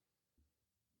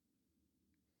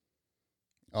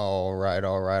All right,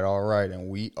 all right, all right. And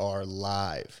we are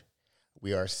live.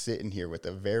 We are sitting here with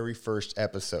the very first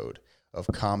episode of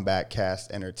Combat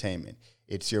Cast Entertainment.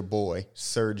 It's your boy,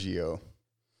 Sergio.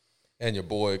 And your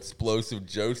boy, Explosive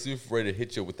Joseph, ready to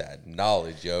hit you with that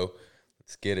knowledge, yo.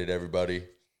 Let's get it, everybody.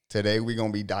 Today, we're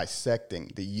going to be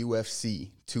dissecting the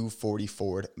UFC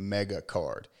 244 mega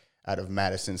card out of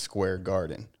Madison Square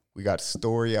Garden. We got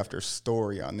story after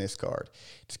story on this card.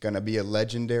 It's going to be a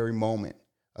legendary moment,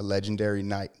 a legendary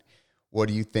night. What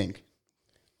do you think?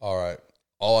 All right.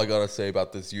 All I got to say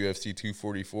about this UFC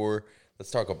 244,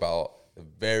 let's talk about the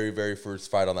very, very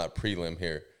first fight on that prelim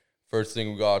here. First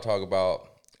thing we got to talk about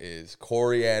is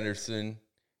Corey Anderson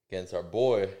against our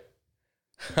boy,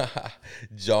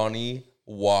 Johnny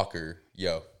Walker.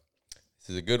 Yo, this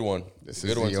is a good one. This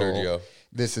is a good one, Sergio.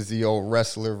 This is the old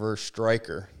wrestler versus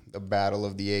striker, the battle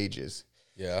of the ages.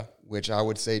 Yeah. Which I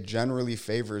would say generally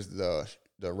favors the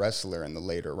wrestler in the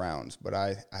later rounds. But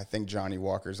I think Johnny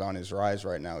Walker's on his rise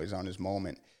right now. He's on his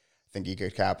moment. I think he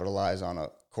could capitalize on a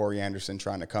Corey Anderson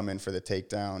trying to come in for the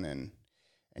takedown and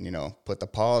you know, put the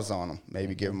pause on him.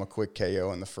 Maybe give him a quick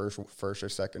KO in the first or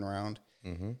second round.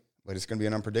 Mm-hmm. But it's going to be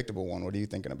an unpredictable one. What are you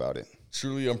thinking about it?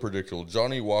 Truly unpredictable.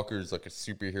 Johnny Walker is like a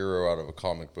superhero out of a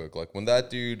comic book. Like when that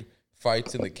dude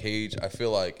fights in the cage, I feel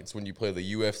like it's when you play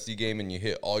the UFC game and you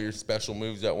hit all your special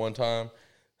moves at one time.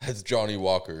 That's Johnny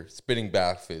Walker. Spinning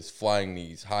back fists, flying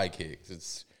knees, high kicks.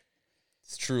 It's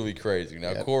truly crazy.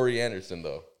 Now, yep. Corey Anderson,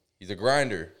 though, he's a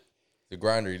grinder. He's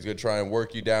going to try and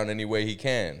work you down any way he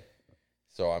can.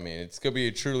 So, I mean, it's going to be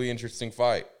a truly interesting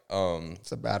fight.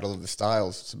 It's a battle of the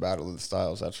styles.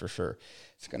 That's for sure.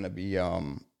 It's going to be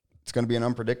an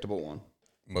unpredictable one.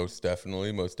 Most definitely.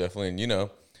 And, you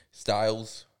know,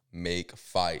 styles make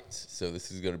fights. So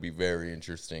this is going to be very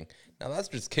interesting. Now, that's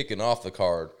just kicking off the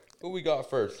card. Who we got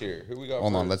first here?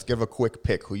 Hold on, let's give a quick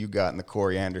pick. Who you got in the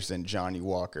Corey Anderson, Johnny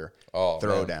Walker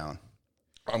throwdown?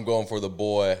 I'm going for the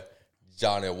boy,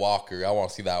 Johnny Walker. I want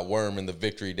to see that worm in the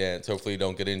victory dance. Hopefully, he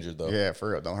don't get injured, though. Yeah,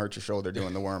 for real. Don't hurt your shoulder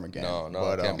doing the worm again.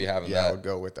 No, can't be having that. Yeah, I would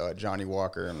go with Johnny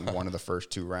Walker in one of the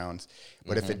first two rounds.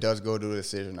 But if it does go to a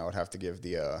decision, I would have to give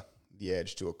the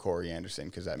edge to a Corey Anderson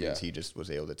because that means he just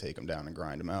was able to take him down and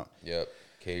grind him out. Yep,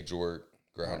 cage work,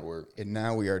 groundwork. And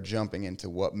now we are jumping into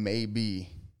what may be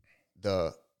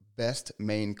the best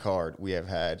main card we have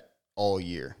had all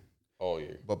year.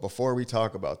 But before we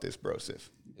talk about this,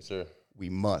 Brosif, yes, sir, we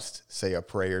must say a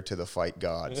prayer to the fight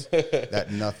gods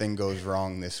that nothing goes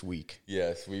wrong this week.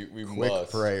 Yes, we Quick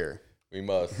must. prayer. We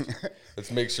must. Let's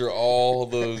make sure all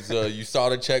those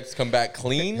USADA checks come back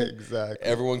clean. Exactly.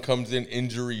 Everyone comes in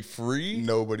injury-free.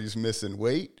 Nobody's missing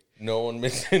weight. No one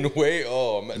missing weight.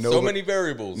 Oh, man. So many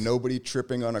variables. Nobody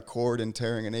tripping on a cord and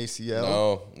tearing an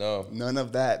ACL. No. None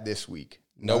of that this week.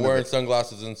 No wearing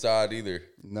sunglasses inside either.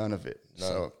 None of it.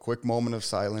 So, quick moment of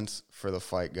silence for the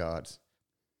fight gods.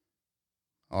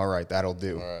 All right, that'll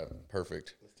do. All right,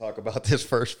 perfect. Let's talk about this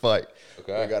first fight.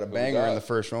 Okay. We got a banger in the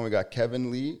first one. We got Kevin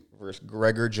Lee versus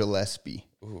Gregor Gillespie.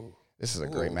 Ooh. This is a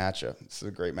great matchup.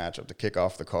 To kick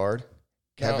off the card.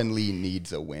 Kevin Lee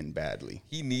needs a win badly.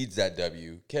 He needs that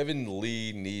W. Kevin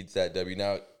Lee needs that W.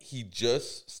 Now, he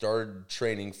just started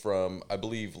training from, I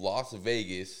believe, Las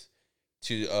Vegas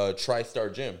to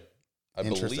TriStar Gym. I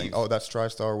believe. Oh, that's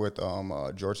TriStar with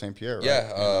George St. Pierre, right? Yeah,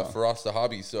 Firas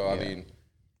Zahabi. So, I mean,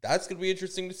 that's going to be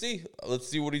interesting to see. Let's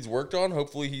see what he's worked on.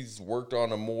 Hopefully, he's worked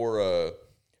on a more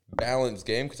balanced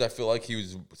game because I feel like he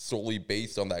was solely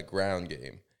based on that ground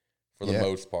game. For the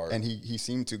most part. And he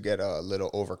seemed to get a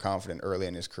little overconfident early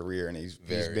in his career, and he's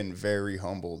been very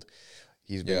humbled.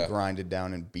 He's been grinded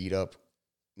down and beat up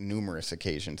numerous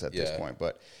occasions at this point.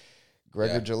 But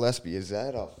Gregor Gillespie, is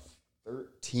that a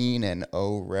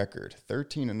 13-0 record?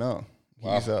 13-0.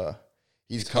 Wow.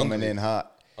 He's coming in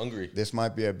hot. Hungry. This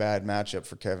might be a bad matchup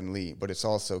for Kevin Lee, but it's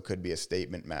also could be a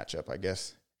statement matchup, I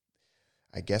guess.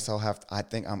 I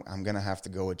think I'm gonna have to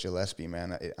go with Gillespie,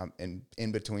 man. I'm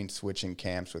in between switching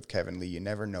camps with Kevin Lee. You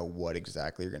never know what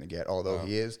exactly you're gonna get. Although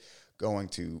he is going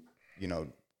to, you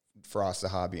know, Firas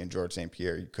Zahabi and George St.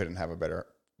 Pierre. You couldn't have a better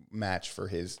match for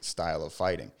his style of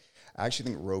fighting. I actually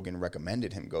think Rogan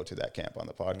recommended him go to that camp on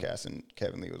the podcast, and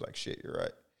Kevin Lee was like, "Shit, you're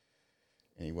right,"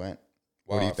 and he went.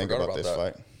 Wow, what do you think about this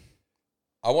fight?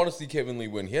 I want to see Kevin Lee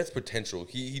win. He has potential.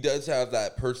 He does have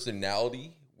that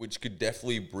personality, which could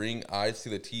definitely bring eyes to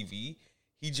the TV.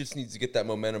 He just needs to get that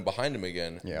momentum behind him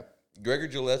again. Yeah. Gregor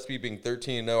Gillespie being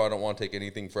 13-0, I don't want to take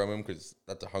anything from him because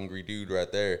that's a hungry dude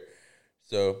right there.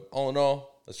 So, all in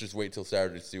all, let's just wait till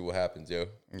Saturday to see what happens, yo.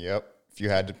 Yep. If you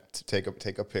had to take a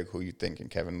pick, who you thinking,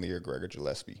 Kevin Lee or Gregor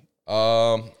Gillespie?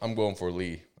 I'm going for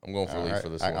Lee. I'm going for Lee for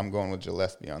this one. I'm going with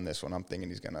Gillespie on this one. I'm thinking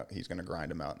he's gonna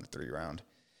grind him out in the 3 round.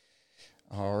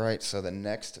 All right, so the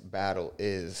next battle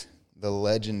is the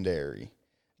legendary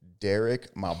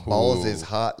Derek "My Balls Is Ooh.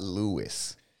 Hot"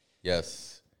 Lewis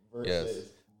Yes. Yes. versus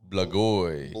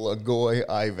Blagoy Blagoy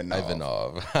Ivanov.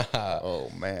 Ivanov. Oh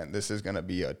man, this is gonna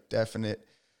be a definite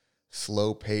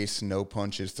slow pace, no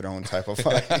punches thrown type of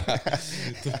fight.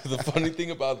 The funny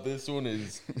thing about this one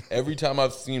is every time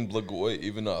I've seen Blagoy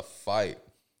even a fight,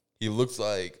 he looks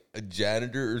like a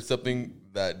janitor or something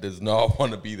that does not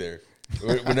want to be there.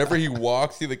 Whenever he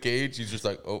walks through the cage, he's just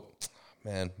like, oh,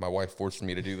 man, my wife forced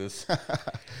me to do this.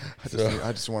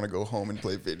 I just want to go home and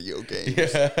play video games.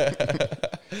 Yeah.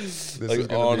 This Like, is going to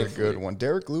be a honestly. good one.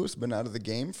 Derek Lewis been out of the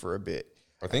game for a bit.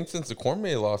 I think since the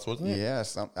Cormier loss, wasn't it?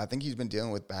 Yes, I think he's been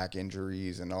dealing with back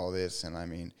injuries and all this. And I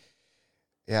mean,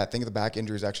 yeah, I think the back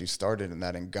injuries actually started in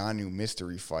that Ngannou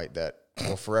mystery fight that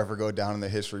will forever go down in the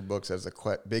history books as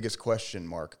the biggest question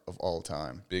mark of all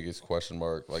time. Biggest question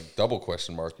mark, like double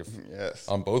question mark if Yes,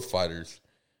 on both fighters.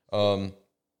 I'm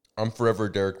forever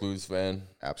a Derek Lewis fan.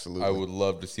 absolutely. I would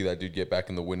love to see that dude get back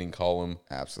in the winning column.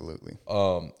 Absolutely.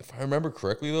 If I remember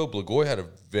correctly, though, Blagoy had a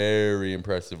very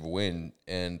impressive win,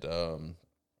 and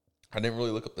I didn't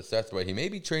really look up the stats, but he may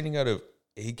be training out of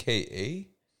AKA,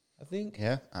 I think.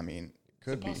 Yeah, I mean,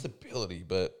 could It's a be possibility,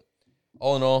 but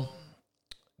all in all,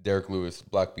 Derek Lewis,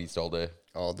 Black Beast all day.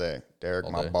 all day. Derek,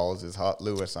 All my day. balls is hot.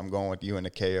 Lewis, I'm going with you in the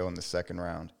KO in the second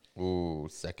round. Ooh,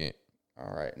 second.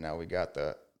 All right, now we got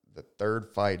the third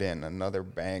fight in, another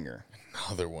banger.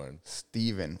 Another one.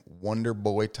 Stephen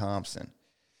Wonderboy Thompson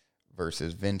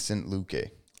versus Vincent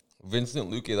Luque. Vincent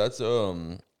Luque, that's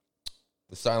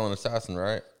the silent assassin,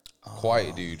 right?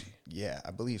 Quiet dude. Yeah,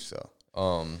 I believe so.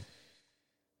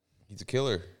 He's a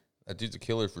killer. That dude's a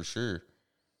killer for sure.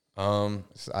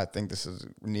 I think this is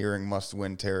nearing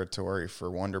must-win territory for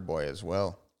Wonderboy as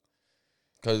well.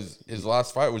 Because his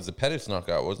last fight was the Pettis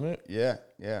knockout, wasn't it? Yeah,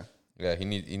 yeah. Yeah, he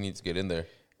needs to get in there.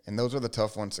 And those are the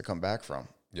tough ones to come back from.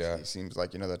 Yeah. It seems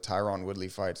like, the Tyron Woodley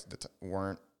fights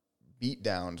weren't beat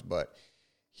downs, but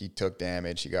he took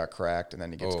damage, he got cracked, and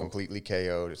then he gets completely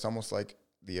KO'd. It's almost like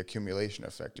the accumulation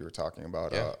effect you were talking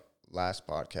about last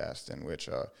podcast, in which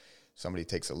somebody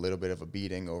takes a little bit of a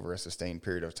beating over a sustained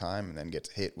period of time and then gets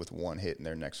hit with one hit in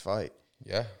their next fight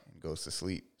Yeah, and goes to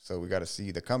sleep. So we got to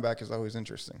see. The comeback is always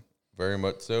interesting. very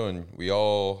much so. And we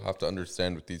all have to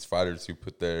understand with these fighters who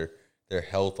put their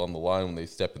health on the line when they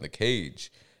step in the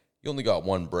cage, you only got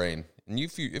one brain. And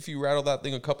if you rattle that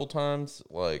thing a couple times,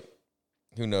 like,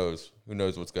 who knows? Who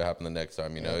knows what's going to happen the next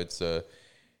time, you know? It's a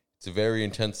very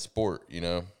intense sport, you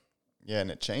know? Yeah,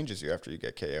 and it changes you after you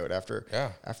get KO'd.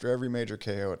 After every major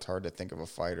KO, it's hard to think of a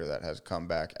fighter that has come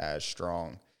back as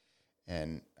strong.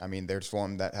 And, I mean, there's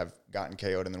one that have gotten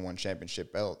KO'd and then won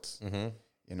championship belts,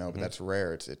 but that's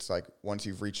rare. It's like once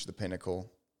you've reached the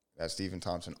pinnacle, that Stephen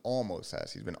Thompson almost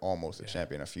has. He's been almost a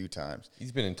champion a few times.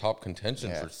 He's been in top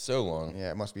contention for so long.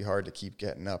 Yeah, it must be hard to keep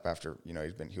getting up after,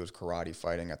 he was karate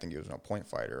fighting. I think he was a point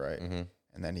fighter, right?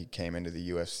 And then he came into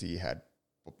the UFC, had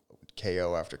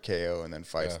KO after KO, and then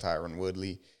fights Tyron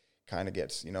Woodley. Kind of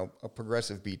gets, a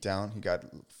progressive beatdown. He got a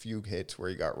few hits where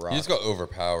he got rocked. He just got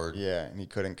overpowered. Yeah, and he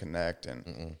couldn't connect.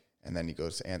 And then he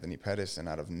goes to Anthony Pettis, and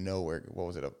out of nowhere, what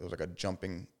was it? It was like a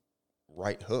jumping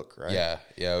right hook, right? Yeah,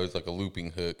 it was like a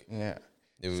looping hook. Yeah.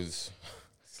 It was...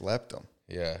 Slept him.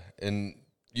 Yeah, and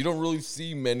you don't really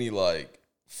see many, like,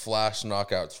 flash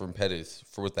knockouts from Pettis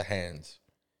with the hands.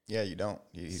 Yeah, you don't.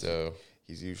 He's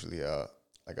usually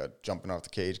like a jumping off the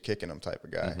cage, kicking him type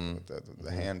of guy.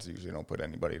 The hands usually don't put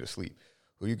anybody to sleep.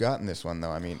 Who you got in this one,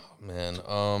 though? I mean... Man,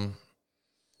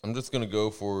 I'm just going to go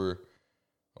for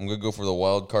the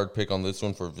wild card pick on this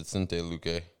one for Vicente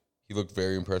Luque. He looked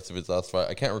very impressive his last fight.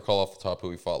 I can't recall off the top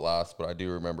who he fought last, but I do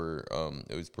remember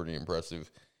it was pretty impressive.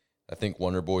 I think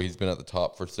Wonderboy, he's been at the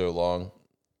top for so long.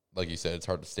 Like you said, it's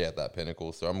hard to stay at that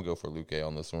pinnacle, so I'm going to go for Luque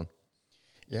on this one.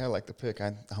 Yeah, I like the pick.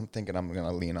 I'm thinking I'm going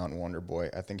to lean on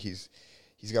Wonderboy. I think he's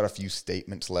got a few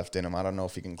statements left in him. I don't know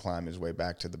if he can climb his way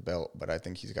back to the belt, but I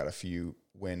think he's got a few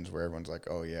wins where everyone's like,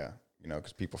 oh, yeah,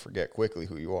 because people forget quickly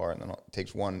who you are, and then it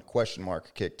takes one question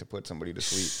mark kick to put somebody to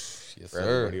sleep for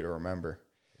everybody to remember.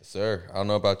 Yes, sir. I don't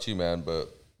know about you, man, but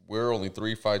we're only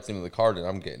 3 fights into the card, and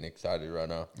I'm getting excited right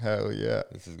now. Hell yeah.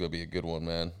 This is going to be a good one,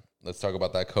 man. Let's talk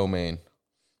about that co-main.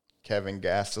 Kevin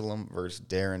Gastelum versus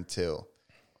Darren Till.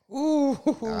 Ooh.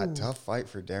 Tough fight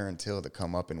for Darren Till to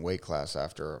come up in weight class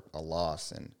after a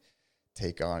loss and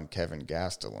take on Kevin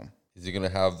Gastelum. Is he going to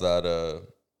have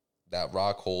that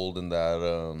rock hold and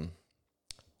that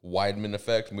Weidman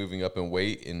effect, moving up in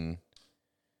weight and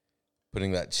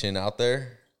putting that chin out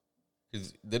there?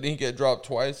 Because didn't he get dropped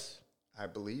twice? I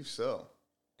believe so.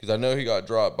 Because I know he got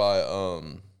dropped by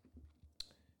who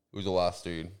was the last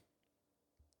dude?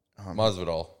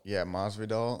 Masvidal. Yeah,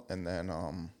 Masvidal, and then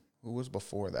who was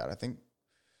before that? I think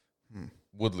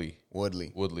Woodley.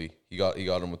 Woodley. He got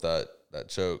him with that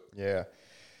choke. Yeah.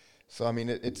 So I mean,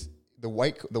 it's the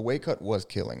weight cut was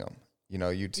killing him. You know,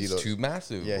 you'd see He's those too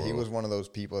massive. Yeah, bro. he was one of those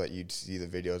people that you'd see the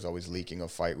videos always leaking of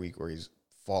Fight Week where he's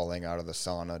falling out of the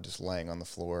sauna, just laying on the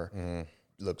floor,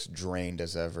 looks drained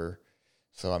as ever.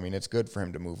 So I mean, it's good for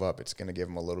him to move up. It's going to give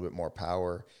him a little bit more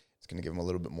power. It's going to give him a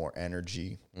little bit more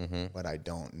energy. But I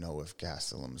don't know if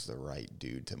Gastelum's the right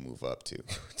dude to move up to.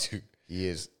 Dude, He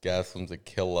is Gaslam's a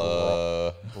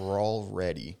killer. brawl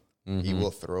ready. He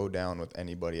will throw down with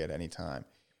anybody at any time.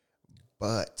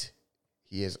 But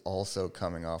he is also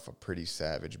coming off a pretty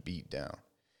savage beatdown.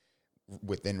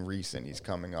 Within recent, he's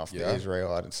coming off the Israel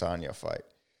Adesanya fight.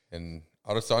 And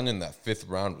Adesanya in that 5th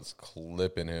round was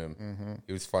clipping him.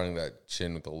 He was finding that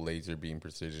chin with a laser beam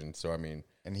precision. So, I mean.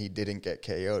 And he didn't get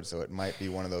KO'd, so it might be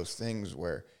one of those things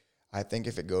where I think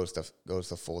if it goes to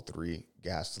full 3,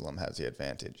 Gastelum has the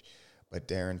advantage. But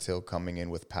Darren Till coming in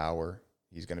with power,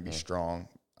 he's going to be strong,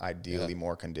 ideally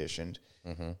more conditioned,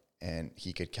 and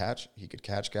he could catch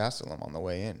Gastelum on the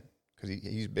way in because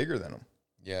he's bigger than him.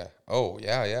 Yeah. Oh,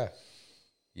 yeah.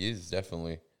 He is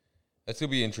definitely. That's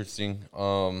gonna be interesting.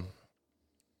 Man,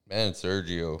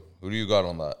 Sergio, who do you got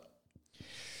on that?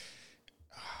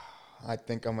 I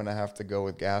think I'm gonna have to go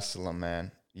with Gastelum,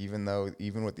 man. Even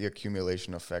with the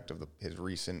accumulation effect of his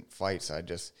recent fights,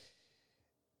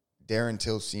 Darren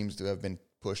Till seems to have been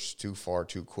pushed too far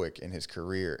too quick in his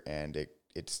career, and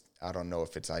it's I don't know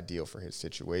if it's ideal for his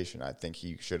situation. I think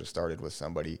he should have started with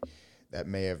somebody that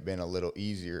may have been a little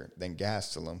easier than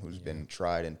Gastelum, who's been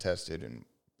tried and tested and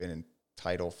been in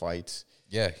title fights.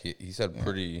 Yeah, he's had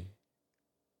pretty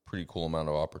cool amount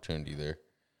of opportunity there.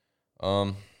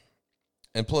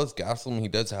 And plus Gastelum, he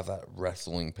does have that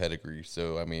wrestling pedigree.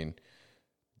 So I mean,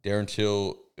 Darren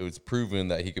Till, it was proven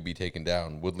that he could be taken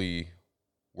down. Woodley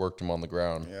worked him on the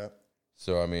ground. Yeah.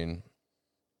 So I mean,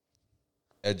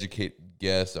 educate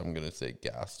guess, I'm gonna say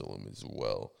Gastelum as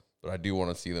well. But I do want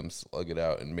to see them slug it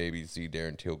out and maybe see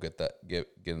Darren Till get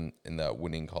in that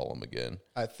winning column again.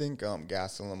 I think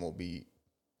Gastelum will be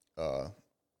a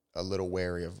little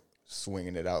wary of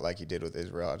swinging it out like he did with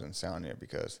Israel Adesanya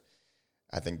because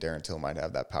I think Darren Till might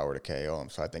have that power to KO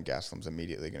him. So I think Gastelum's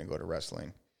immediately going to go to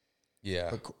wrestling. Yeah.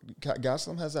 But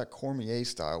Gastelum has that Cormier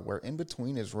style where in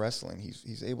between his wrestling,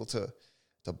 he's able to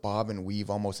bob and weave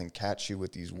almost and catch you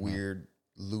with these weird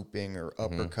looping or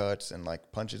uppercuts and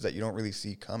like punches that you don't really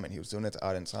see coming. He was doing it to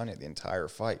Adesanya the entire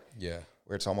fight. Yeah.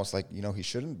 Where it's almost like, he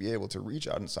shouldn't be able to reach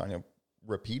Adesanya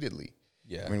repeatedly.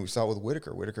 Yeah. I mean, we saw it with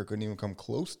Whitaker. Whitaker couldn't even come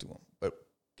close to him. But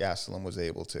Gastelum was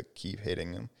able to keep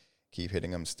hitting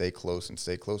him, stay close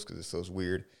because it's those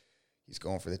weird, he's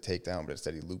going for the takedown, but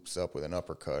instead he loops up with an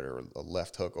uppercut or a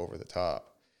left hook over the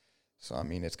top. So, I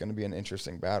mean, it's going to be an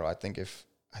interesting battle. I think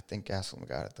Gastelum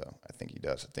got it, though. I think he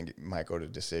does. I think it might go to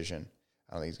decision.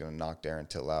 I don't think he's going to knock Darren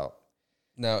Till out.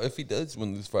 Now, if he does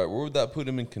win this fight, where would that put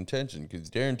him in contention? Because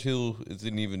Darren Till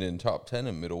isn't even in top 10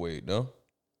 in middleweight, no?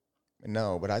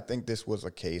 No, but I think this was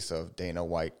a case of Dana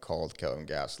White called Kelvin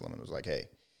Gastelum and was like, hey,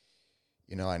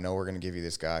 I know we're going to give you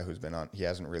this guy he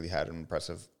hasn't really had an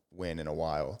impressive win in a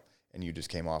while, and you just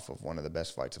came off of one of the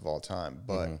best fights of all time.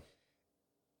 But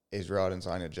Israel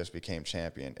Adesanya just became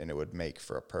champion, and it would make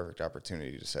for a perfect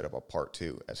opportunity to set up a part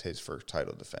 2 as his first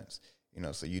title defense.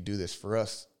 So you do this for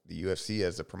us, the UFC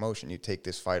as the promotion. You take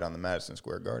this fight on the Madison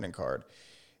Square Garden card,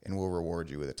 and we'll reward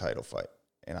you with a title fight.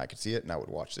 And I could see it, and I would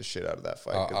watch the shit out of that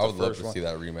fight. I would love to see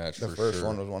that rematch. The first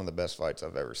one was one of the best fights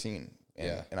I've ever seen.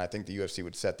 And I think the UFC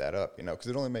would set that up, because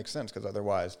it only makes sense. Because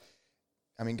otherwise,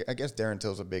 I mean, I guess Darren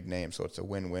Till's a big name, so it's a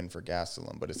win-win for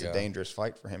Gastelum. But it's a dangerous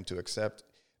fight for him to accept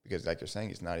because, like you're saying,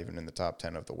 he's not even in the top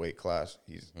 10 of the weight class.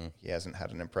 He hasn't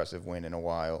had an impressive win in a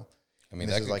while. I mean,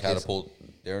 that could catapult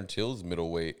Darren Till's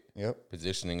middleweight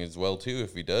positioning as well, too,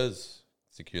 if he does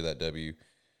secure that W.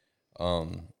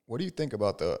 What do you think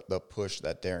about the push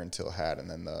that Darren Till had and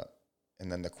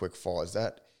then the quick fall? Is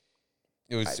that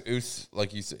it was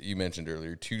like you mentioned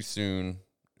earlier, too soon.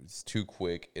 It was too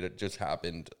quick. It just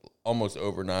happened almost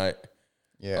overnight.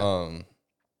 Yeah.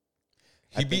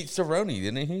 He beat Cerrone,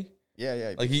 didn't he?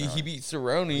 Yeah. He beat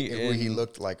Cerrone. Where he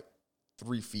looked like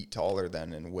 3 feet taller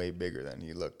than and way bigger than.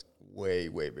 He looked way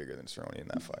bigger than Cerrone in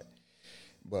that fight.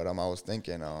 But I was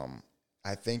thinking,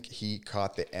 I think he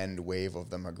caught the end wave of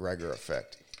the McGregor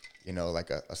effect. Like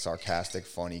a sarcastic,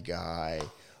 funny guy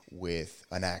with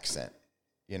an accent.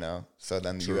 So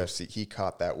then the UFC, he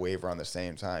caught that wave around the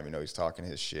same time. He's talking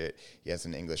his shit. He has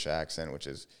an English accent, which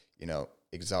is,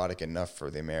 exotic enough for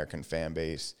the American fan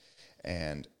base.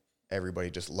 And everybody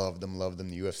just loved him.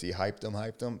 The UFC hyped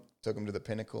him, took him to the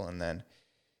pinnacle. And then,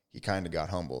 he kind of got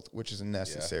humbled, which is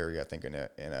necessary, I think, in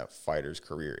a fighter's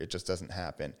career. It just doesn't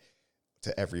happen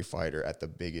to every fighter at the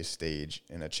biggest stage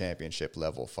in a championship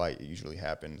level fight. It usually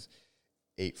happens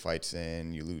 8 fights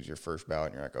in, you lose your first bout,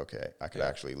 and you're like, okay, I could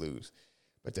actually lose.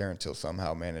 But Darren Till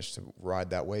somehow managed to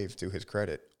ride that wave, to his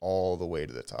credit, all the way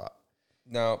to the top.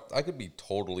 Now, I could be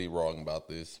totally wrong about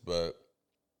this, but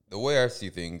the way I see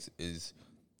things is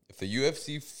if the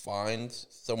UFC finds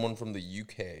someone from the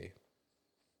UK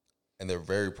and they're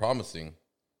very promising,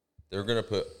 they're going to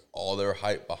put all their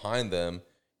hype behind them,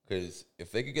 because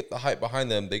if they could get the hype behind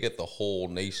them, they get the whole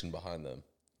nation behind them.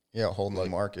 Yeah, a whole new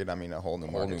market. I mean, a whole new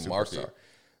market.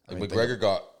 Like McGregor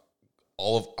got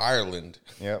all of Ireland.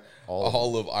 Yep.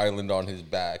 All of Ireland on his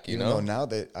back, you know? Now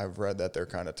that I've read that they're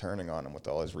kind of turning on him with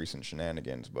all his recent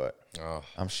shenanigans, but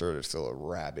I'm sure there's still a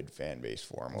rabid fan base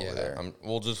for him over there.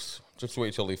 We'll just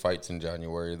wait till he fights in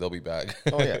January. They'll be back.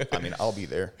 Oh yeah, I mean, I'll be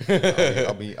there.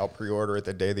 I'll pre-order it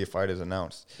the day the fight is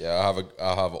announced. Yeah,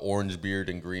 I'll have an orange beard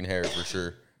and green hair for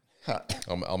sure.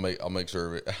 I'll make sure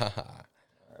of it.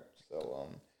 So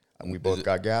we both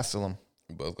got Gastelum.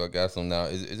 We both got Gastelum now.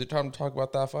 Is it time to talk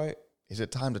about that fight? Is it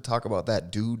time to talk about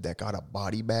that dude that got a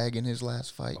body bag in his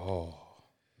last fight? Oh,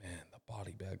 man, the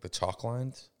body bag. The chalk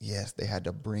lines? Yes, they had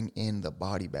to bring in the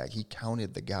body bag. He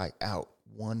counted the guy out.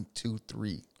 1, 2,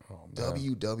 3. Oh,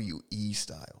 WWE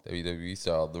style. WWE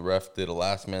style. The ref did a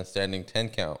last man standing 10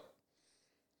 count.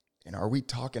 And are we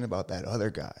talking about that other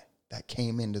guy that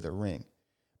came into the ring,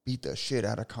 beat the shit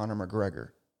out of Conor McGregor,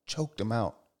 choked him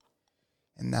out,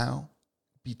 and now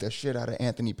beat the shit out of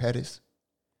Anthony Pettis?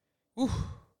 Whew.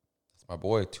 My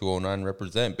boy, 209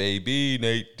 represent, baby.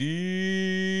 Nate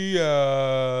Diaz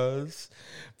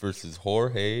versus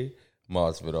Jorge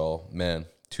Masvidal. Man,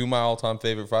 2 of my all-time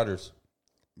favorite fighters.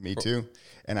 Me too.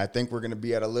 And I think we're going to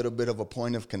be at a little bit of a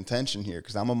point of contention here,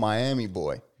 because I'm a Miami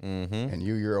boy, and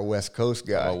you're a West Coast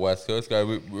guy. I'm a West Coast guy.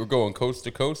 We're going coast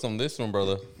to coast on this one,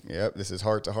 brother. Yep, this is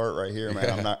heart to heart right here,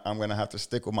 man. I'm going to have to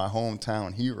stick with my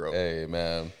hometown hero. Hey,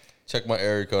 man. Check my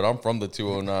area code. I'm from the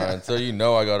 209, so you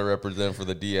know I got to represent for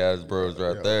the Diaz bros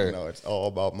right there. You know, it's all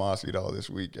about Masvidal this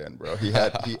weekend, bro. He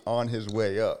on his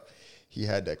way up, he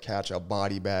had to catch a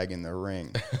body bag in the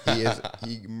ring.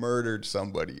 He murdered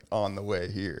somebody on the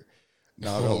way here.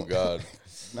 God.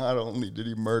 Not only did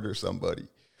he murder somebody,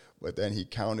 but then he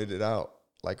counted it out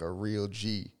like a real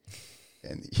G.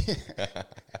 And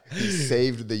he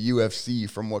saved the UFC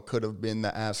from what could have been the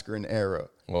Askren era.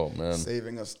 Oh, man.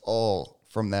 Saving us all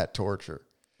from that torture.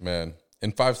 Man,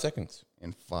 in 5 seconds.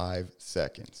 In 5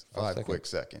 seconds. 5 quick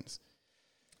seconds.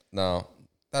 Now,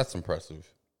 that's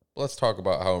impressive. Let's talk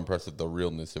about how impressive the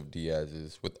realness of Diaz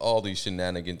is. With all these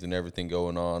shenanigans and everything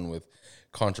going on, with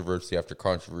controversy after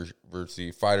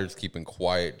controversy, fighters keeping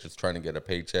quiet, just trying to get a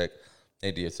paycheck.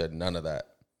 Nate Diaz said none of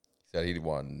that. He said he'd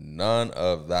want none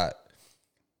of that.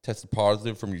 Tested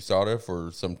positive from USADA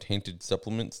for some tainted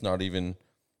supplements, not even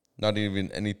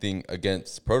anything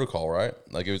against protocol, right?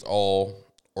 Like, it was all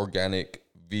organic,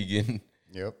 vegan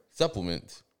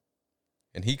supplements.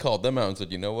 And he called them out and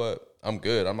said, you know what? I'm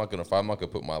good. I'm not going to fight. I'm not going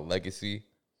to put my legacy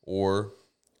or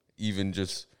even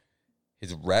just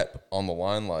his rep on the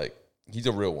line. Like, he's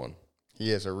a real one.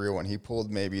 He is a real one. He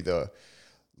pulled maybe the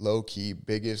low-key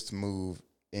biggest move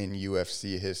in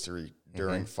UFC history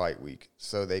during fight week.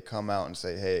 So they come out and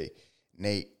say, hey,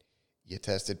 Nate, you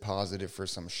tested positive for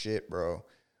some shit, bro.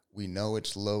 We know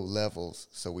it's low levels,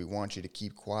 so we want you to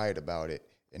keep quiet about it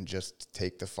and just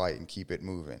take the fight and keep it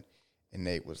moving. And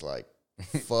Nate was like,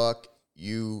 fuck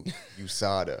you,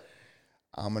 USADA.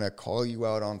 I'm going to call you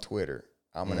out on Twitter.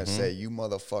 I'm going to say, you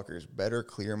motherfuckers better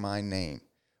clear my name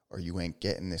or you ain't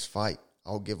getting this fight.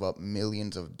 I'll give up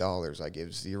millions of dollars. I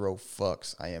give 0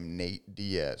 fucks. I am Nate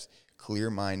Diaz. Clear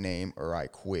my name or I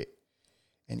quit.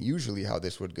 And usually how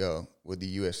this would go with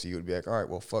the UFC would be like, all right,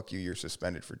 well, fuck you. You're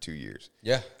suspended for 2 years.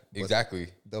 Yeah, exactly.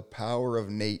 But the power of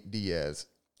Nate Diaz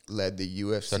led the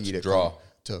UFC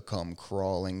to come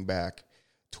crawling back,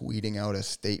 tweeting out a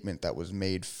statement that was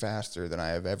made faster than I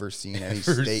have ever seen any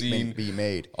statement be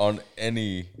made on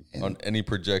any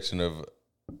projection of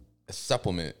a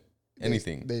supplement,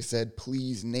 anything. They said,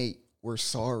 please, Nate, we're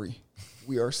sorry.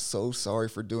 We are so sorry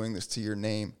for doing this to your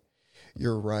name.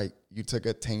 You're right. You took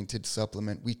a tainted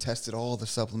supplement. We tested all the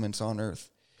supplements on earth,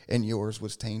 and yours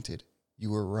was tainted.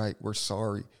 You were right. We're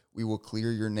sorry. We will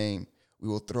clear your name. We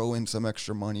will throw in some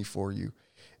extra money for you,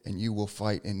 and you will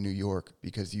fight in New York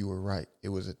because you were right. It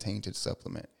was a tainted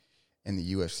supplement. And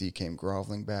the UFC came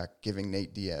groveling back, giving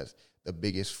Nate Diaz the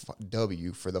biggest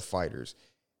W for the fighters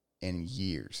in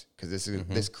years, because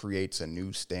this creates a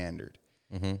new standard.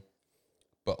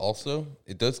 But also,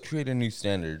 it does create a new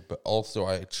standard, but also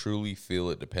I truly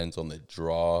feel it depends on the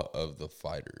draw of the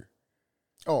fighter.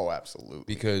 Oh, absolutely.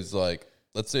 Because, like,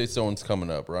 let's say someone's coming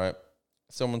up, right?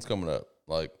 Someone's coming up.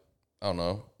 Like, I don't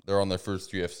know. They're on their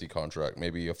first UFC contract,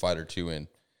 maybe a fight or two in.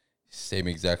 Same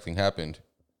exact thing happened.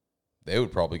 They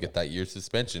would probably get that year's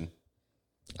suspension.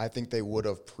 I think they would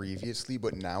have previously,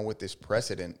 but now with this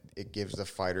precedent, it gives the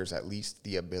fighters at least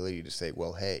the ability to say,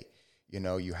 well, hey,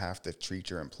 you have to treat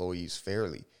your employees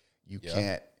fairly. You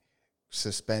can't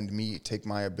suspend me, take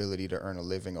my ability to earn a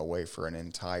living away for an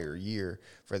entire year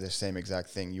for the same exact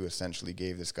thing you essentially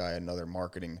gave this guy another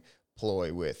marketing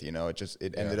ploy with.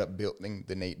 It ended up building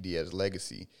the Nate Diaz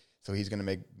legacy. So he's going to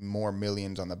make more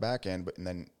millions on the back end, and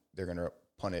then they're going to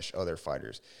punish other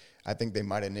fighters. I think they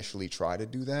might initially try to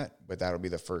do that, but that'll be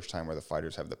the first time where the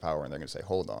fighters have the power and they're going to say,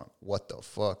 hold on, what the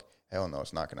fuck? Hell no,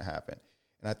 it's not going to happen.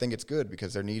 And I think it's good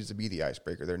because there needs to be the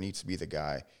icebreaker. There needs to be the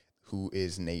guy who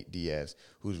is Nate Diaz,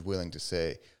 who's willing to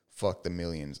say, fuck the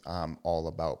millions. I'm all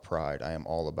about pride. I am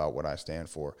all about what I stand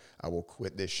for. I will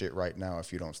quit this shit right now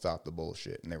if you don't stop the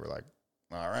bullshit. And they were like,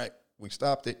 all right, we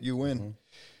stopped it. You win. Mm-hmm.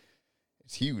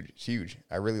 It's huge. It's huge.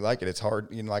 I really like it. It's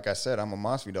hard. Like I said, I'm a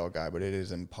Masvidal guy, but it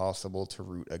is impossible to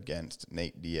root against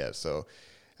Nate Diaz. So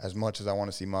as much as I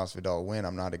want to see Masvidal win,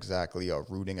 I'm not exactly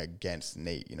rooting against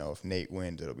Nate. If Nate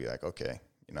wins, it'll be like, okay,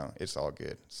 it's all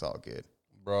good. It's all good.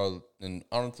 Bro, and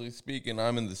honestly speaking,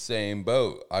 I'm in the same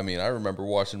boat. I mean, I remember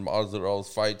watching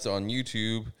Masvidal's fights on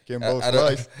YouTube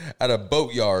at a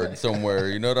boatyard somewhere.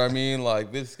 You know what I mean?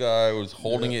 Like, this guy was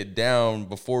holding it down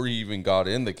before he even got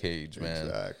in the cage, man.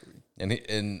 Exactly.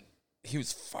 And he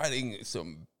was fighting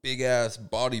some big-ass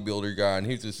bodybuilder guy, and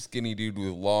he was a skinny dude with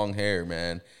long hair,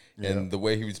 man. Yep. And the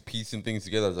way he was piecing things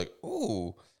together, I was like,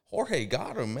 ooh, Jorge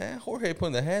got him, man. Jorge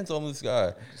putting the hands on this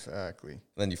guy. Exactly. And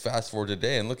then you fast forward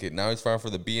today, and look at now he's fighting for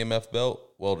the BMF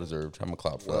belt. Well-deserved. I'm a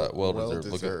clap for that.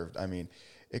 Well-deserved. I mean,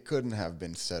 it couldn't have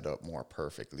been set up more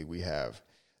perfectly. We have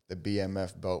the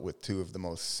BMF belt with two of the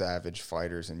most savage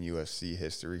fighters in UFC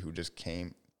history who just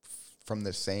came from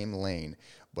the same lane,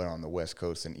 but on the West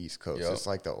Coast and East Coast. Yep. It's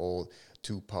like the old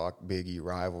Tupac, Biggie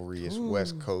rivalry. It's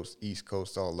West Coast, East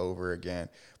Coast all over again.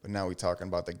 But now we're talking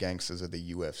about the gangsters of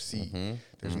the UFC. Mm-hmm.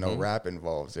 There's no rap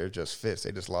involved. They're just fists.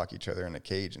 They just lock each other in a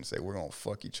cage and say, we're going to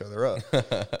fuck each other up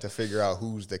to figure out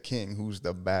who's the king, who's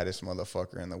the baddest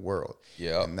motherfucker in the world.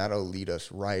 Yeah. And that'll lead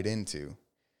us right into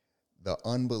the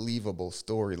unbelievable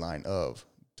storyline of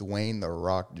Dwayne "The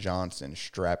Rock" Johnson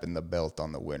strapping the belt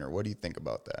on the winner. What do you think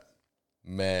about that?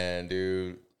 Man,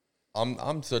 dude,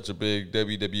 I'm such a big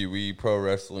WWE pro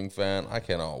wrestling fan. I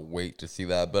cannot wait to see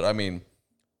that. But I mean,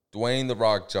 Dwayne "The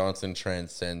Rock" Johnson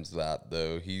transcends that,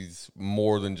 though. He's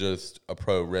more than just a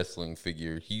pro wrestling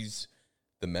figure. He's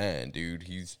the man, dude.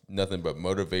 He's nothing but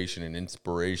motivation and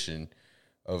inspiration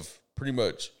of pretty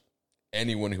much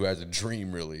anyone who has a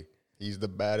dream, really. He's the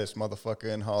baddest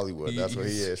motherfucker in Hollywood. That's what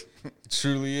he is.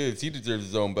 Truly is. He deserves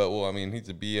his own belt. Well, I mean, he's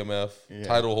a BMF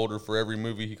title holder for every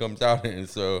movie he comes out in.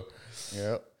 So,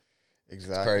 yep,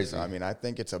 exactly. Crazy. So, I mean, I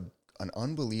think it's an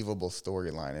unbelievable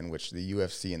storyline in which the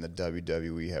UFC and the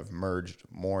WWE have merged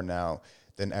more now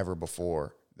than ever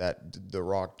before. That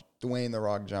Dwayne "The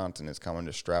Rock" Johnson is coming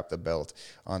to strap the belt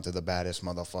onto the baddest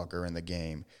motherfucker in the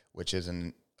game, which is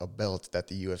a belt that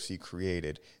the UFC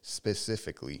created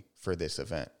specifically for this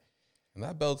event. And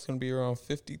that belt's going to be around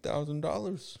 $50,000.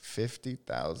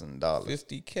 $50,000.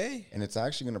 $50K. And it's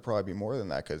actually going to probably be more than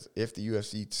that because if the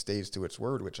UFC stays to its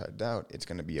word, which I doubt, it's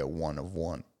going to be a one of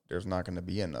one. There's not going to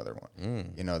be another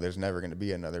one. There's never going to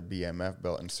be another BMF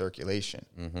belt in circulation.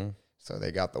 Mm-hmm. So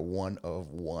they got the one of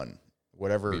one.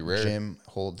 Whatever gym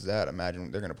holds that, imagine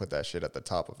they're going to put that shit at the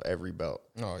top of every belt.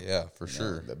 Oh, yeah, for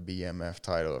sure. The BMF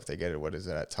title, if they get it, what is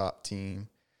it, at Top Team?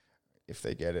 If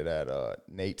they get it at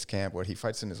Nate's camp, he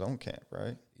fights in his own camp,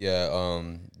 right? Yeah,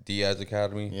 Diaz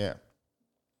Academy. Yeah.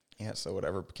 Yeah, so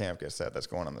whatever camp gets that's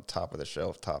going on the top of the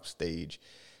shelf, top stage,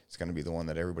 it's going to be the one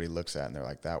that everybody looks at, and they're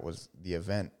like, that was the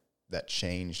event that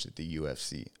changed the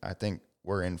UFC. I think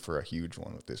we're in for a huge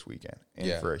one with this weekend.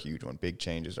 For a huge one. Big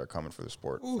changes are coming for the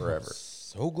sport forever.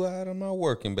 So glad I'm not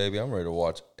working, baby. I'm ready to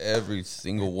watch every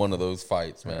single one of those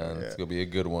fights, man. It's going to be a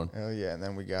good one. Hell yeah. And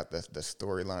then we got the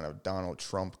storyline of Donald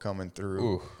Trump coming through.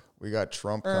 Ooh. We got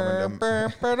Trump coming coming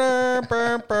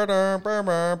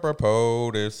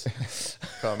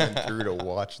through to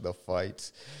watch the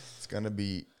fights. It's going to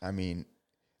be, I mean,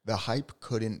 the hype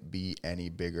couldn't be any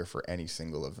bigger for any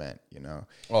single event,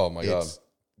 Oh, my God.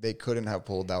 They couldn't have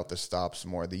pulled out the stops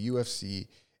more. The UFC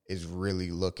is really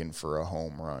looking for a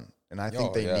home run. And I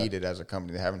think they need it as a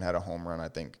company. They haven't had a home run, I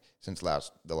think, since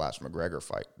the last McGregor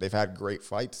fight. They've had great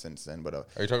fights since then. But are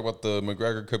you talking about the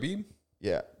McGregor-Khabib?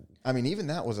 Yeah. I mean, even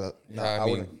that was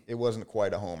it wasn't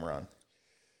quite a home run.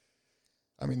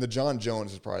 I mean, the John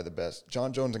Jones is probably the best.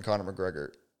 John Jones and Conor McGregor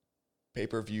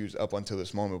pay-per-views up until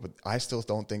this moment, but I still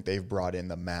don't think they've brought in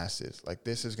the masses. Like,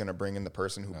 this is going to bring in the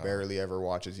person who barely ever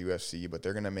watches UFC, but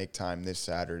they're going to make time this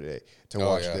Saturday to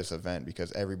watch this event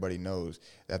because everybody knows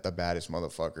that the baddest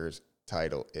motherfucker's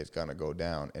title is going to go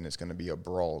down, and it's going to be a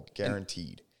brawl,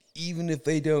 guaranteed. And even if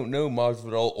they don't know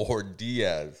Masvidal or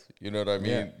Diaz, you know what I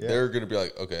mean? Yeah. They're going to be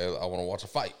like, okay, I want to watch a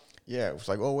fight. Yeah, it's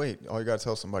like, oh, wait, all you got to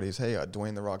tell somebody is, hey,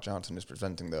 Dwayne The Rock Johnson is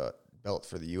presenting the belt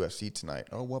for the UFC tonight.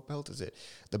 Oh, what belt is it?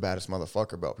 The baddest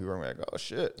motherfucker belt. People are like, oh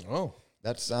shit. Oh,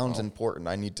 that sounds important.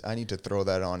 I need to throw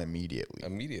that on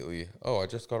immediately. Oh, I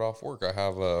just got off work. I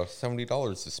have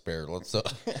 $70 to spare.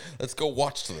 Let's go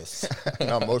watch this.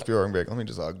 Now, most people are gonna be like, let me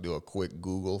just do a quick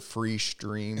Google free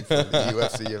stream for the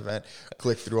UFC event.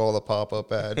 Click through all the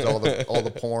pop-up ads, all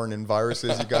the porn and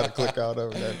viruses you got to click out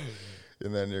of,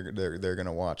 and then they're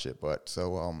gonna watch it. But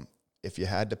so if you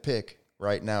had to pick.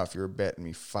 Right now, if you're betting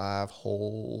me $5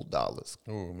 whole,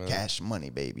 ooh, man. Cash money,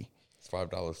 baby. It's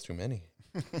 $5 too many.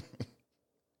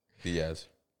 Diaz,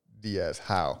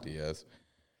 how? Diaz.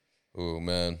 Oh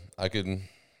man,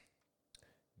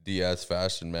 Diaz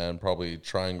fashion, man. Probably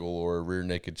triangle or a rear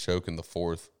naked choke in the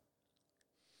fourth.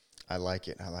 I like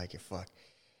it. Fuck.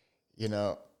 You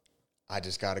know, I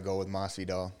just got to go with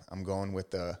Masvidal. I'm going with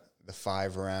the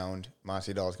 5 round.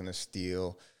 Masvidal's going to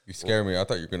steal. You scare me. I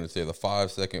thought you were going to say the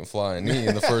 5-second flying knee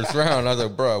in the first round. I was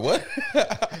like, bro, what?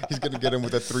 He's going to get him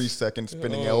with a 3-second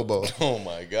spinning elbow. Oh,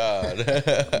 my God.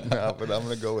 No, but I'm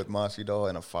going to go with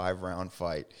Masvidal in a 5-round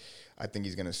fight. I think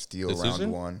he's going to steal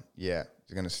Decision? round 1. Yeah,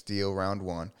 he's going to steal round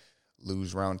 1,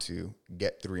 lose round 2,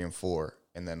 get 3 and 4,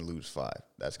 and then lose 5.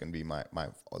 That's going to be my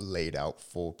laid out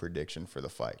full prediction for the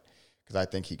fight. Because I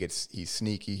think he's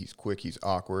sneaky, he's quick, he's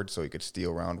awkward, so he could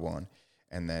steal round 1.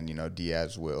 And then,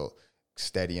 Diaz will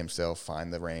steady himself,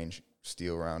 find the range,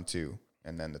 steal round 2,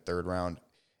 and then the third round.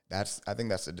 I think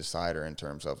that's the decider in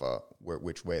terms of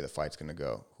which way the fight's going to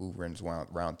go. Who wins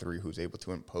round 3? Who's able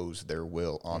to impose their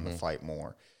will on the fight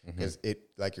more? Because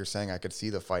like you're saying, I could see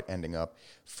the fight ending up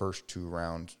first 2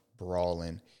 rounds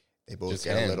brawling. They both Just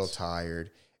get ends. a little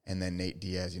tired, and then Nate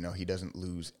Diaz, he doesn't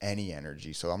lose any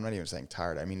energy. So I'm not even saying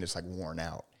tired. I mean just like worn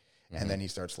out. And then he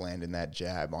starts landing that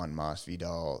jab on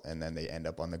Masvidal, and then they end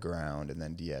up on the ground, and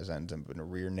then Diaz ends up in a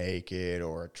rear naked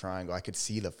or a triangle. I could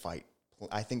see the fight.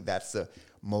 I think that's the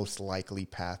most likely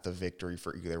path of victory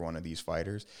for either one of these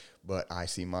fighters, but I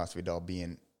see Masvidal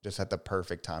being just at the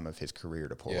perfect time of his career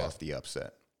to pull off the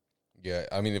upset. Yeah,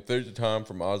 I mean, if there's a time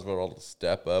for Masvidal to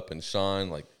step up and shine,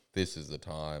 like, this is the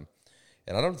time.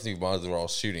 And I don't see Masvidal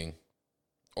shooting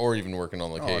or even working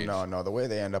on the cage. No. The way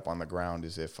they end up on the ground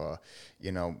is if,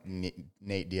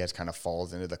 Nate Diaz kind of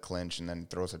falls into the clinch and then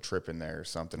throws a trip in there or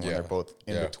something when they're both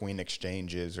in between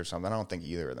exchanges or something. I don't think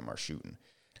either of them are shooting.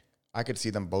 I could see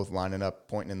them both lining up,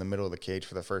 pointing in the middle of the cage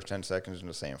for the first 10 seconds and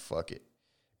just saying, fuck it,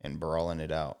 and brawling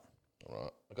it out. All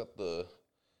right. I got the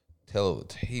tail of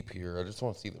the tape here. I just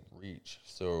want to see the reach.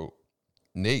 So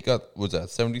Nate was that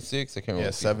 76? I can't remember.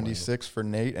 Yeah, 76 for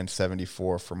Nate and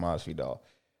 74 for Masvidal.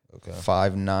 Okay.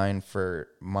 5'9" for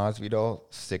Masvidal,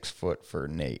 6 foot for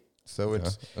Nate. So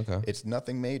it's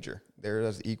nothing major. They're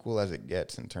as equal as it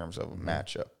gets in terms of a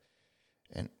matchup.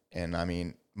 And I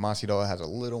mean, Masvidal has a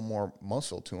little more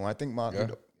muscle to him. I think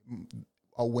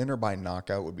a winner by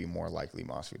knockout would be more likely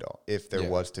Masvidal if there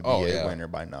was to be a winner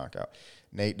by knockout.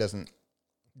 Nate doesn't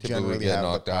generally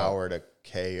have the power to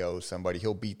KO somebody.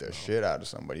 He'll beat the shit out of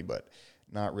somebody, but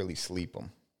not really sleep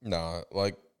them. Nah,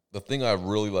 like, the thing I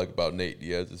really like about Nate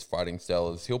Diaz's fighting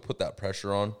style is he'll put that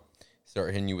pressure on,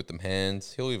 start hitting you with them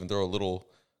hands. He'll even throw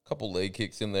a couple leg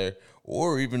kicks in there,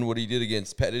 or even what he did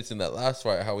against Pettis in that last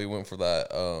fight, how he went for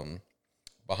that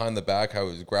behind the back, how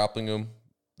he was grappling him,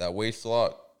 that waist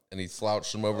lock, and he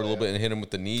slouched him over a little bit and hit him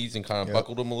with the knees and kind of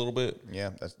buckled him a little bit. Yeah,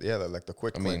 like the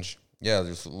quick clinch. Yeah,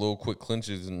 just little quick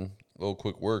clinches and little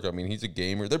quick work. I mean, he's a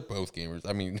gamer. They're both gamers.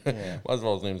 I mean,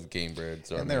 Masvidal's name is Game Bread.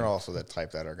 So they're also the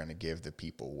type that are going to give the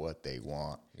people what they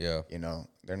want. Yeah,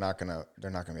 they're not gonna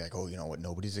be like, oh, you know what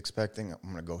nobody's expecting. I'm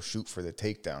gonna go shoot for the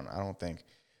takedown. I don't think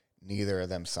neither of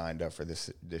them signed up for this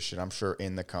shit. I'm sure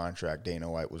in the contract, Dana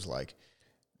White was like,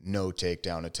 no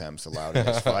takedown attempts allowed in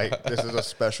this fight. This is a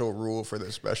special rule for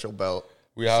the special belt.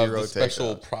 We have the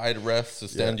special pride refs to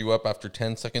stand you up after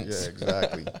 10 seconds. Yeah,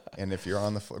 exactly. And if you're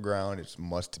on the ground, it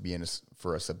must be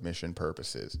for a submission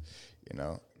purposes.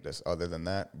 Just other than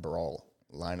that, brawl,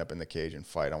 line up in the cage and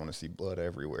fight. I want to see blood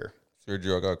everywhere.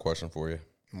 Sergio, I got a question for you.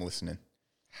 I'm listening.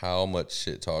 How much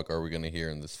shit talk are we going to hear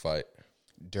in this fight?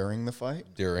 During the fight?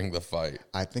 During the fight.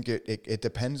 I think it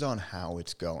depends on how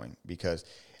it's going, because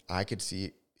I could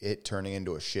see it turning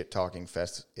into a shit-talking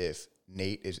fest if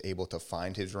Nate is able to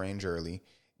find his range early,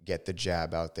 get the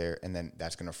jab out there, and then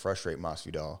that's going to frustrate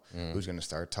Masvidal, who's going to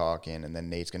start talking, and then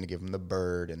Nate's going to give him the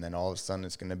bird, and then all of a sudden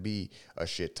it's going to be a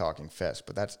shit-talking fest.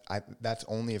 But that's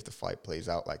only if the fight plays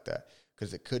out like that,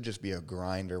 because it could just be a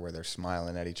grinder where they're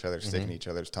smiling at each other, sticking each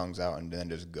other's tongues out, and then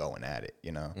just going at it,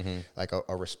 like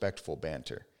a respectful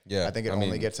banter. Yeah, I think it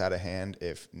only gets out of hand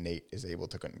if Nate is able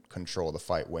to control the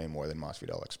fight way more than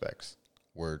Masvidal expects.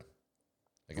 Word.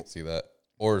 I can see that.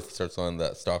 Or if he starts on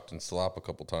that Stockton slap a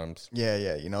couple times. Yeah.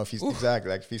 If he's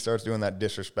exactly like if he starts doing that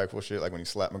disrespectful shit, like when he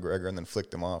slapped McGregor and then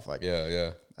flicked him off, like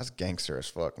that's gangster as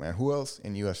fuck, man. Who else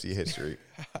in UFC history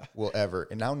will ever?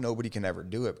 And now nobody can ever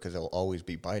do it because they'll always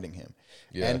be biting him.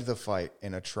 Yeah. End the fight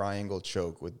in a triangle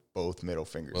choke with both middle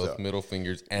fingers up. Both middle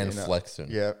fingers and flexing.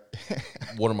 Yeah.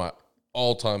 One of my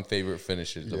all-time favorite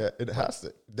finishes. Yeah, it has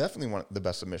to. Definitely one of the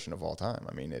best submission of all time.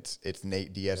 I mean, it's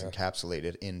Nate Diaz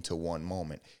encapsulated into one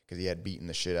moment because he had beaten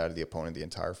the shit out of the opponent the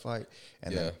entire fight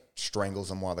and then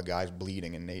strangles him while the guy's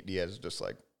bleeding, and Nate Diaz is just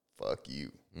like, fuck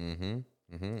you.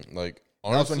 Like,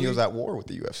 honestly, that's when he was at war with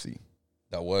the UFC.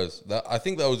 I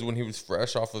think that was when he was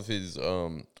fresh off of his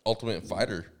Ultimate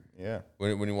Fighter. Yeah.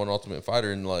 When he won Ultimate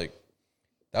Fighter, and like,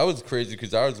 that was crazy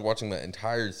because I was watching that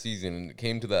entire season, and it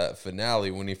came to that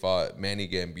finale when he fought Manny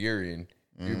Gambierian.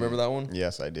 Do you remember that one?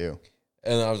 Yes, I do.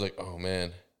 And I was like, oh,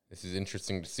 man, this is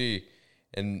interesting to see.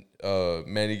 And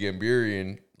Manny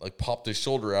Gambierian, like, popped his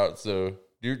shoulder out. So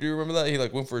do you remember that? He,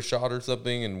 like, went for a shot or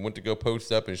something and went to go post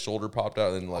up, and his shoulder popped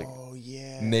out, and, like,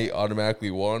 Nate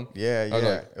automatically won. Yeah. Like,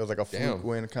 it was like a fluke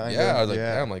win kind of. Yeah, I was like,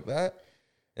 damn, like that.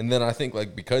 And then I think,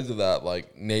 like, because of that,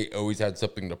 like, Nate always had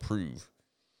something to prove.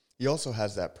 He also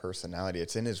has that personality.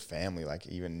 It's in his family. Like,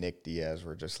 even Nick Diaz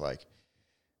were just like,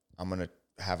 I'm going to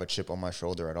have a chip on my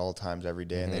shoulder at all times every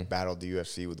day. And they battled the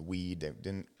UFC with weed.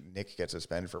 Nick get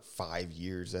suspended for 5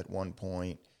 years at one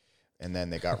point, and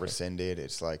then they got rescinded.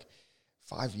 It's like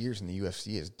 5 years in the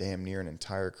UFC is damn near an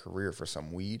entire career for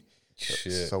some weed.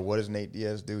 So what does Nate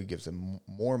Diaz do? He gives him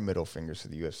more middle fingers to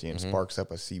the UFC and sparks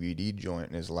up a CBD joint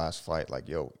in his last fight. Like,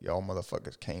 yo, y'all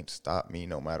motherfuckers can't stop me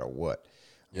no matter what.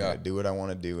 I'm going to do what I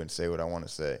want to do and say what I want to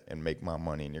say and make my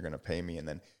money, and you're going to pay me and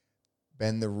then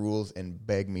bend the rules and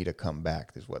beg me to come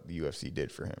back is what the UFC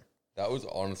did for him. That was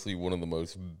honestly one of the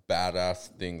most badass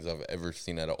things I've ever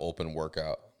seen at an open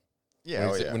workout. Yeah,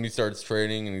 when he starts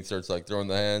training and he starts, like, throwing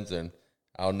the hands and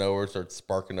out of nowhere starts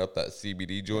sparking up that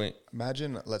CBD joint.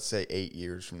 Imagine, let's say 8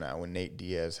 years from now when Nate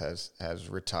Diaz has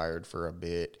retired for a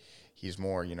bit. He's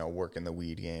more, working the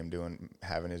weed game,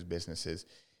 having his businesses.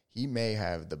 He may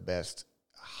have the best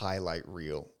highlight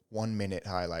reel, 1 minute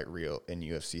highlight reel in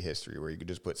UFC history, where you could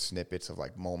just put snippets of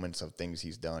like moments of things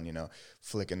he's done,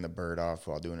 flicking the bird off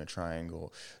while doing a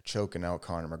triangle, choking out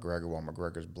Conor McGregor while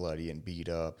McGregor's bloody and beat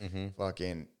up,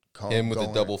 fucking him with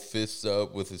the double fists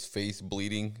up with his face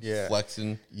bleeding,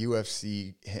 flexing.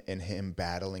 UFC and him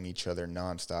battling each other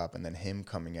nonstop, and then him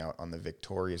coming out on the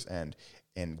victorious end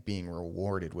and being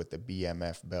rewarded with the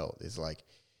BMF belt is like,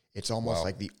 it's almost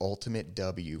like the ultimate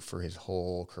W for his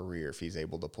whole career if he's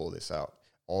able to pull this out.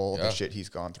 All the shit he's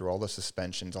gone through, all the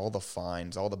suspensions, all the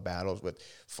fines, all the battles with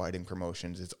fighting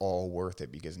promotions, it's all worth it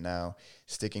because now,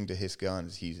 sticking to his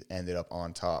guns, he's ended up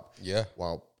on top. Yeah.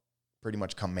 While pretty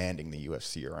much commanding the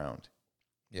UFC around.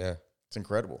 Yeah. It's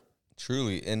incredible.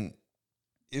 Truly. And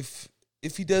if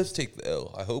he does take the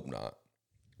L, I hope not.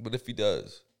 But if he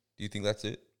does, do you think that's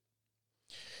it?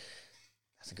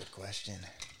 That's a good question.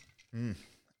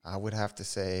 I would have to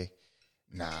say,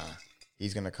 nah.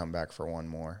 He's gonna come back for one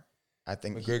more. I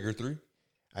think McGregor 3.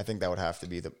 I think that would have to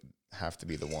be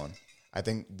the one. I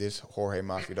think this Jorge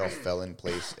Masvidal fell in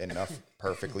place enough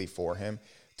perfectly for him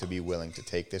to be willing to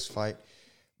take this fight.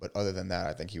 But other than that,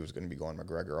 I think he was going to be going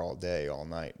McGregor all day, all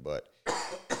night. But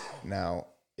now,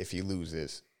 if he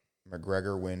loses,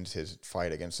 McGregor wins his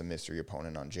fight against a mystery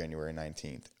opponent on January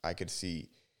 19th. I could see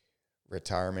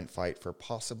retirement fight for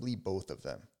possibly both of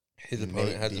them. His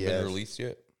opponent hasn't been released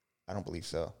yet? I don't believe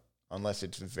so, unless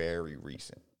it's very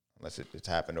recent, unless it's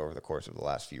happened over the course of the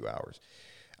last few hours.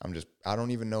 I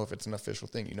don't even know if it's an official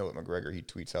thing. You know what McGregor, he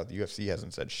tweets out, the UFC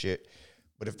hasn't said shit.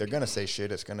 But if they're going to say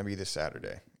shit, it's going to be this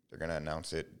Saturday. They're going to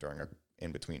announce it during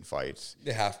in between fights.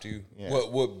 They have to. Yeah.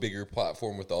 What bigger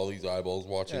platform with all these eyeballs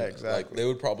watching? Yeah, exactly. Like, they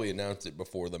would probably announce it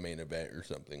before the main event or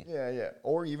something. Yeah.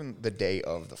 Or even the day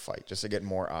of the fight, just to get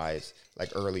more eyes,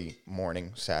 like early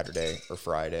morning, Saturday or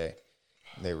Friday.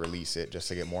 They release it just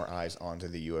to get more eyes onto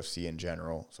the UFC in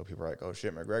general. So people are like, oh,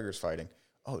 shit, McGregor's fighting.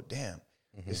 Oh, damn.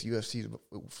 This UFC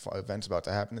event's about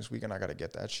to happen this weekend. I got to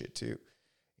get that shit too.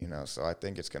 So I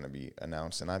think it's going to be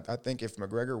announced. And I think if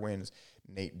McGregor wins,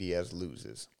 Nate Diaz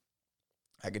loses.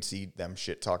 I could see them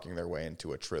shit-talking their way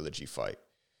into a trilogy fight.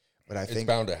 But I It's think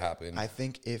bound to happen. I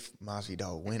think if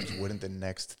Masvidal wins, wouldn't the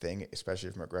next thing, especially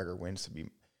if McGregor wins, to be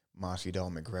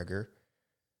Masvidal McGregor?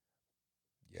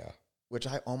 Yeah. Which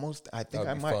I think That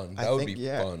I would be might. fun. I That would think, be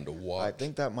yeah, fun to watch. I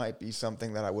think that might be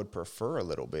something that I would prefer a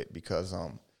little bit because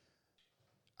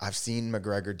I've seen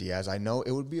McGregor Diaz. I know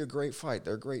it would be a great fight.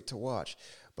 They're great to watch,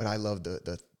 but I love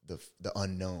the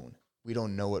unknown. We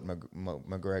don't know what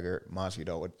McGregor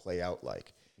Masvidal would play out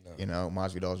like. No. You know,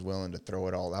 Masvidal's willing to throw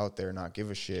it all out there, not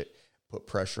give a shit, put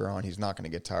pressure on. He's not going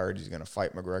to get tired. He's going to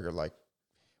fight McGregor like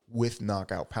with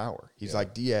knockout power. He's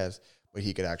like Diaz, but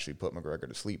he could actually put McGregor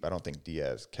to sleep. I don't think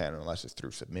Diaz can unless it's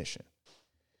through submission.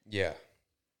 Yeah.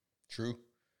 True.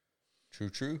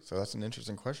 So that's an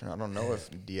interesting question. I don't know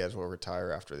if Diaz will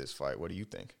retire after this fight. What do you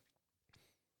think?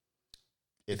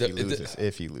 If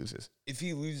he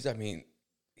loses. I mean,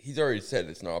 he's already said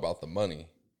it's not about the money.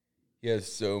 He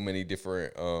has so many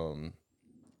different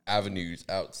avenues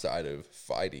outside of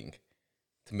fighting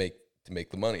to make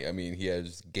the money. I mean, he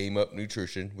has Game Up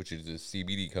Nutrition, which is a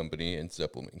CBD company and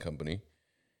supplement company.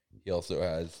 He also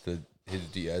has his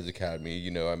Diaz Academy.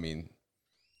 You know, I mean,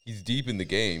 he's deep in the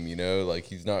game. You know, like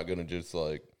he's not gonna just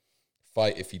like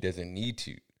fight if he doesn't need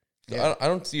to. So Yeah. I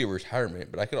don't see a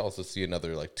retirement, but I could also see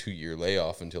another like 2-year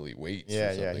layoff until he waits.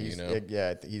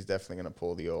 He's definitely gonna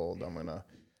pull the old. I'm gonna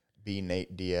be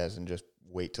Nate Diaz and just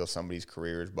wait till somebody's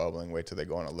career is bubbling. Wait till they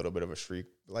go on a little bit of a streak,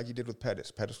 like he did with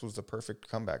Pettis. Pettis was the perfect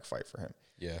comeback fight for him.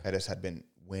 Yeah, Pettis had been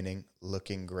winning,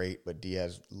 looking great, but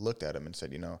Diaz looked at him and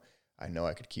said, I know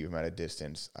I could keep him at a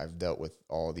distance. I've dealt with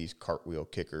all these cartwheel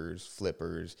kickers,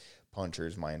 flippers,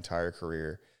 punchers my entire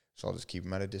career, so I'll just keep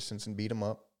him at a distance and beat him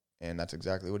up. And that's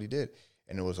exactly what he did.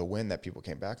 And it was a win that people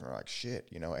came back and were like, shit,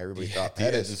 everybody thought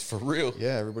Pettis. Diaz is for real.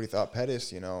 Yeah, everybody thought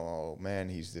Pettis, oh man,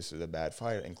 this is a bad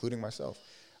fight, including myself.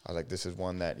 I was like, this is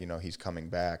one that, he's coming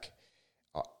back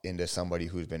into somebody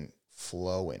who's been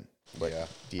flowing. But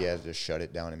Diaz just shut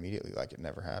it down immediately like it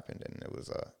never happened. And it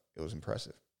was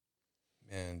impressive.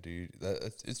 Man, dude,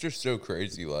 it's just so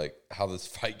crazy, like, how this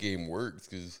fight game works,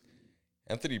 because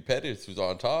Anthony Pettis was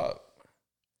on top.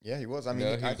 Yeah, he was. I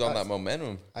mean, he was on that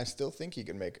momentum. I still think he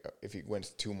could make, if he wins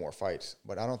 2 more fights,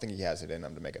 but I don't think he has it in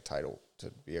him to make a title,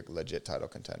 to be a legit title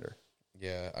contender.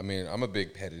 Yeah, I mean, I'm a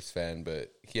big Pettis fan,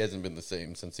 but he hasn't been the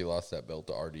same since he lost that belt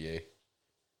to RDA.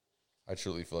 I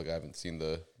truly feel like I haven't seen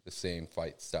the same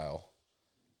fight style.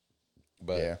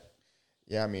 But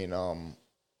yeah. I mean,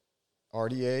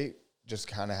 RDA just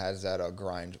kind of has that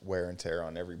grind, wear and tear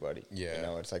on everybody.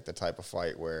 Yeah, it's like the type of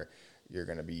fight where you're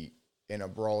going to be in a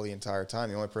brawl the entire time.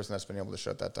 The only person that's been able to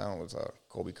shut that down was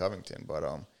Colby Covington. But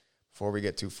before we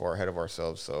get too far ahead of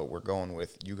ourselves, so we're going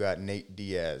with, you got Nate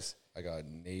Diaz. I got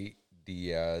Nate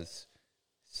Diaz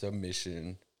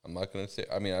submission. I'm not gonna say.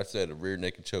 I mean, I said a rear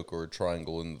naked choke or a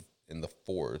triangle in the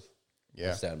 4th. Yeah,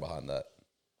 I stand behind that.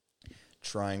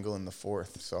 Triangle in the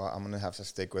 4th. So I'm gonna have to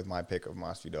stick with my pick of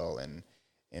Masvidal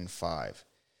in 5.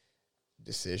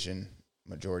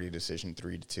 Majority decision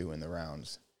 3-2 in the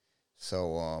rounds.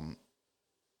 So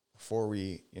before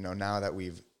we, now that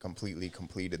we've completely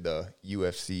completed the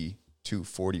UFC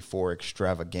 244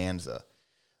 extravaganza,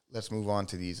 let's move on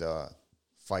to these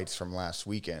fights from last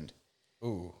weekend.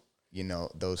 Ooh.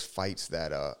 Those fights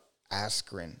that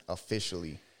Askren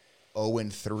officially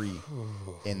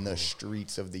 0-3 in the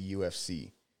streets of the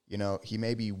UFC. He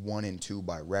may be 1-2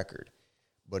 by record,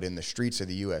 but in the streets of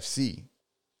the UFC,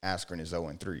 Askren is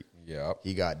 0-3. Yeah.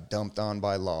 He got dumped on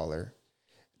by Lawler.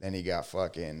 Then he got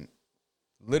fucking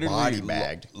literally body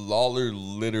bagged. Lawler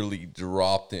literally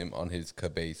dropped him on his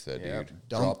cabeza, dude.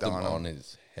 Dumped Dropped him on on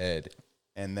his head.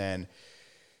 And then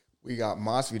we got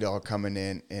Masvidal coming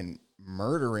in and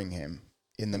murdering him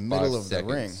in the middle of the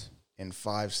ring in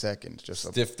 5 seconds. Just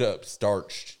stiffed up,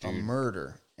 starched, dude. A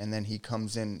murder. And then he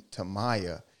comes in to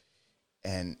Maya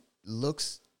and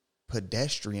looks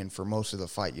pedestrian for most of the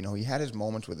fight. He had his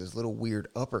moments with his little weird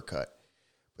uppercut,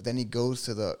 but then he goes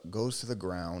to the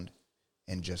ground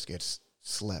and just gets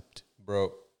slept.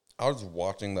 Bro, I was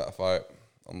watching that fight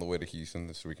on the way to Houston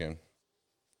this weekend.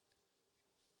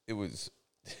 It was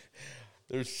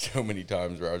there's so many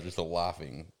times where I was just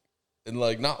laughing. And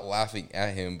like not laughing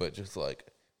at him, but just like,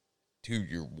 dude,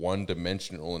 you're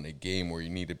one-dimensional in a game where you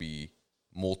need to be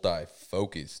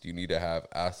multi-focused. You need to have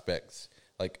aspects.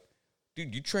 Like,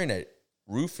 dude, you train at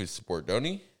Rufus Sport, don't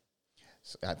you?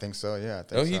 I think so, yeah.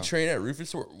 He trained at Rufus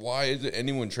Sport. Why isn't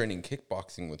anyone training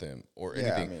kickboxing with him or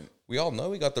anything? I mean, we all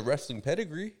know he got the wrestling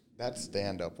pedigree. That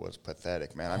stand-up was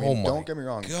pathetic, man. I mean, don't get me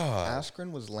wrong. God.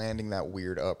 Askren was landing that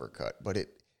weird uppercut, but it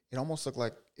almost looked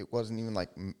like it wasn't even like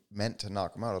meant to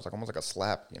knock him out. It was like almost like a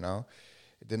slap,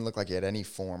 It didn't look like he had any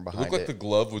form It behind looked like it. the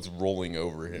glove was rolling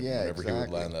over him Yeah, whenever he would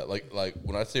exactly. land that. Like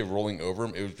when I say rolling over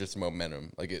him, it was just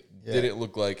momentum. Like it Yeah. didn't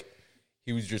look like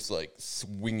he was just like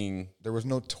swinging. There was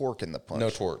no torque in the punch. No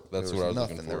torque. That's There what I was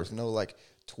nothing. looking There for. was no like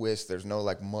twist. There's no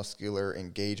like muscular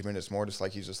engagement. It's more just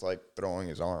like he's just like throwing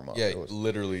his arm up. Yeah, It was,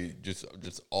 literally just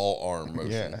all arm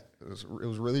motion. yeah. It was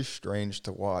really strange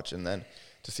to watch, and then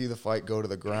to see the fight go to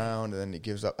the ground, and then he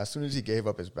gives up. As soon as he gave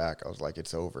up his back, I was like,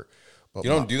 it's over. But You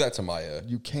don't do that to Maya.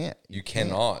 You can't. You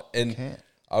cannot. And can't.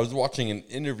 I was watching an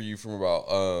interview from about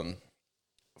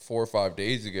 4 or 5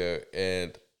 days ago,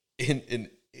 and in an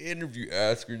interview,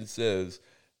 Askren says,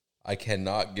 "I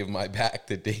cannot give my back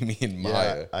to Damian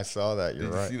Maya." Yeah, I saw that. You're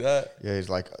Did right. you see that? Yeah, he's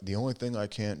like, the only thing I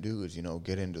can't do is,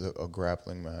 get into a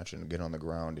grappling match and get on the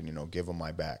ground and, give him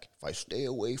my back. If I stay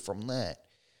away from that,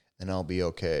 then I'll be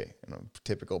okay.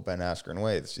 Typical Ben Askren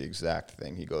way. That's the exact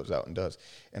thing he goes out and does.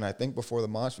 And I think before the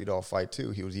Masvidal fight, too,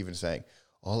 he was even saying,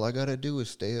 all I got to do is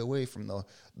stay away from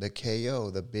the KO,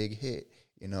 the big hit,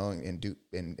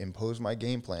 and impose my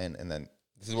game plan. And then,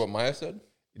 This is what Maya said?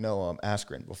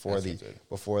 Askren, before Askren the said.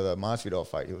 before the Masvidal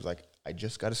fight, he was like, I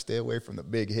just got to stay away from the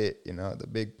big hit, the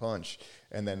big punch.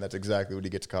 And then that's exactly what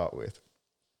he gets caught with.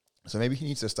 So maybe he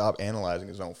needs to stop analyzing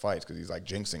his own fights because he's like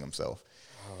jinxing himself.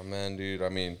 Oh, man, dude. I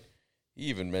mean, he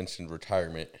even mentioned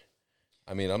retirement.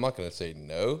 I mean, I'm not going to say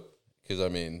no because, I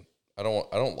mean, I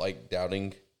don't like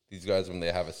doubting these guys when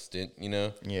they have a stint,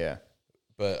 Yeah.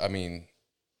 But, I mean,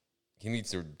 he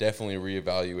needs to definitely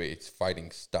reevaluate his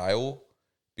fighting style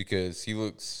because he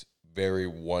looks very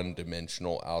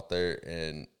one-dimensional out there,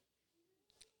 and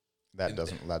That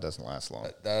doesn't last long.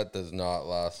 that does not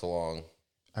last long.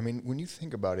 I mean, when you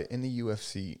think about it, in the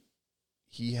UFC,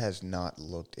 he has not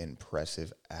looked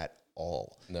impressive at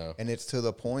all. No. And it's to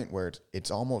the point where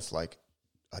it's almost like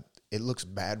it looks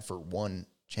bad for one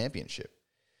championship.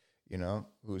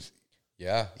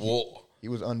 Yeah. Well, He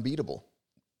was unbeatable.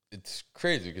 it's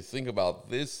crazy because think about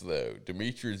this, though.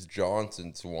 Demetrius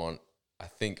Johnson's won, I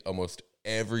think, almost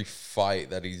every fight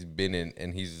that he's been in,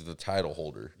 and he's the title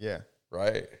holder, Yeah.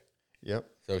 right? Yep.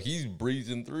 So he's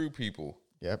breezing through people.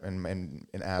 Yep. And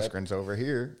Askren's over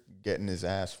here getting his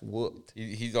ass whooped.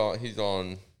 He's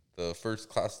on the first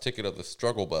class ticket of the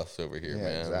struggle bus over here, Yeah,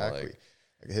 man. exactly.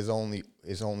 Like, His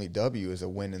only W is a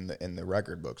win in the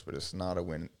record books, but it's not a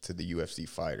win to the UFC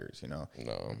fighters. no.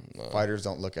 Fighters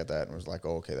don't look at that and was like,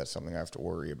 oh, okay, that's something I have to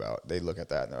worry about. They look at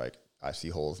that and they're like, I see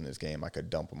holes in his game. I could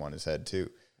dump him on his head too.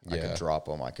 I Yeah. could drop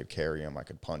him. I could carry him. I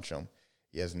could punch him.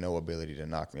 He has no ability to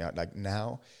knock me out. Like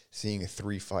now, seeing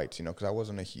 3 fights, because I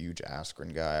wasn't a huge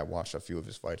Askren guy. I watched a few of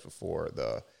his fights before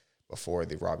the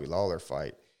Robbie Lawler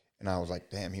fight, and I was like,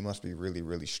 damn, he must be really,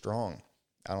 really strong.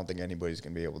 I don't think anybody's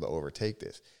going to be able to overtake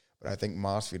this. But I think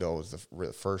Masvidal was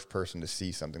the first person to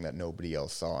see something that nobody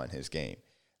else saw in his game.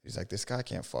 He's like, this guy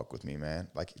can't fuck with me, man.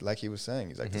 Like he was saying,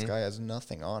 he's like, this guy has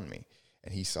nothing on me.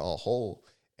 And he saw a hole,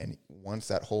 and once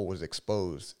that hole was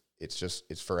exposed,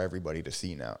 it's for everybody to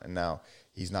see now. And now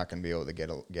he's not going to be able to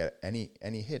get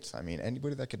any hits. I mean,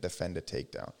 anybody that could defend a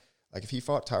takedown. Like if he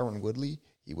fought Tyron Woodley,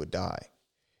 he would die.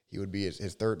 He would be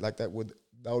his third, like that would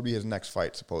be his next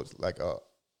fight, suppose. Like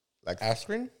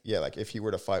Askren? yeah, like if he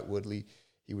were to fight Woodley,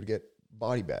 he would get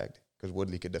body bagged because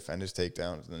Woodley could defend his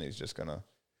takedowns, and then he's just gonna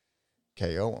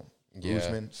KO him. Yeah.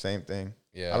 Usman, same thing.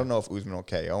 Yeah. I don't know if Usman will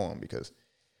KO him because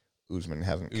Usman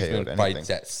hasn't KO'd Usman anything. fights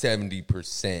at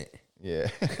 70%. Yeah,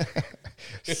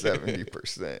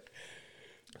 70%.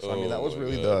 So I mean, that was Oh, my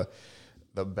really God.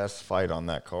 the best fight on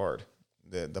that card.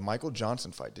 The Michael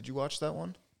Johnson fight. Did you watch that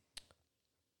one?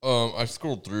 I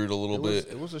scrolled through it a little bit.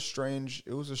 It was a strange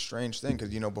thing because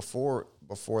before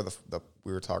the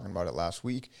we were talking about it last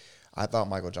week, I thought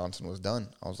Michael Johnson was done.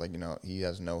 I was like, he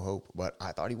has no hope. But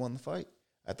I thought he won the fight.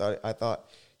 I thought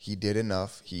he did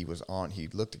enough. He was on. He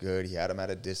looked good. He had him at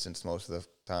a distance most of the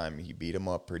time. He beat him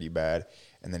up pretty bad,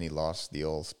 and then he lost the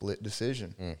old split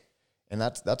decision. And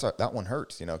that one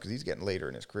hurts, because he's getting later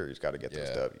in his career. He's got to get those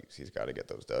W's. He's got to get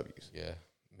those W's. Yeah,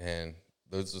 man,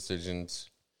 those decisions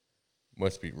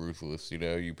must be ruthless.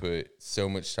 You put so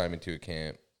much time into a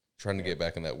camp trying to get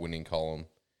back in that winning column,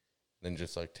 then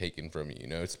just like taken from you.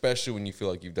 Especially when you feel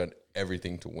like you've done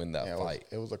everything to win that fight.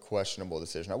 It was a questionable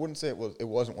decision. I wouldn't say it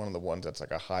wasn't one of the ones that's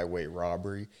like a highway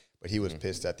robbery, but he was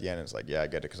pissed at the end. It's like, yeah, I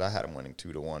get it, because I had him winning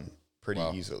 2-1 pretty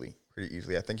easily.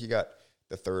 I think he got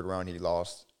the third round he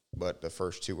lost, but the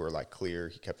first 2 were like clear.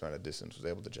 He kept him at a distance, was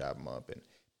able to jab him up and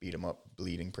beat him up,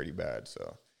 bleeding pretty bad.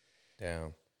 So,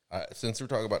 Damn. Since we're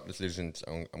talking about decisions,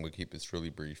 I'm going to keep this really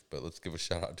brief, but let's give a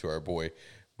shout out to our boy,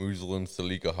 Muslim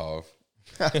Salikhov.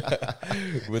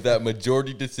 With that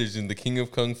majority decision, the King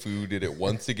of Kung Fu did it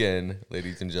once again,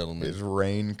 ladies and gentlemen. His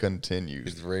reign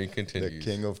continues. His reign continues.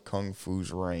 The King of Kung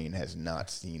Fu's reign has not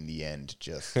seen the end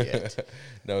just yet.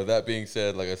 Now, with that being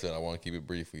said, like I said, I want to keep it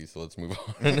briefly, so let's move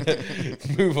on. Let's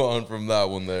move on from that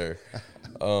one there.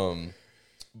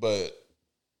 But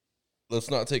let's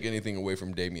not take anything away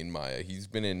from Damian Maia. He's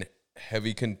been in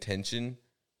heavy contention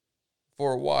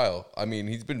for a while. I mean,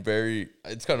 he's been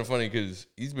it's kind of funny because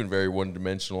he's been very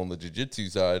one-dimensional on the jiu-jitsu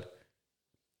side,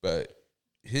 but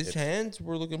his hands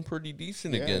were looking pretty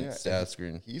decent against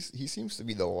Askren. He seems to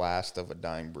be the last of a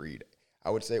dying breed.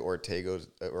 I would say Ortega's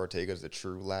the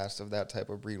true last of that type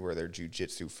of breed where they're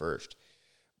jiu-jitsu first.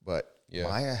 But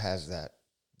Maia has that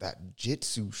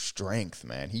jitsu strength,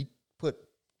 man. He put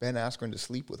Ben Askren to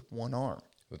sleep with one arm.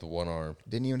 With one arm.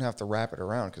 Didn't even have to wrap it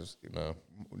around because no.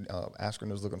 Askren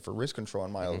was looking for wrist control,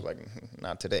 and Maia was like,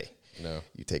 not today. No.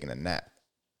 You taking a nap.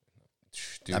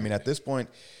 Dude, I mean, at this point...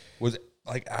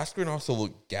 Askren also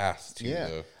looked gassed, too,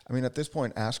 though. I mean, at this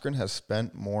point, Askren has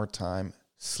spent more time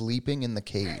sleeping in the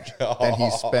cage than he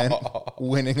spent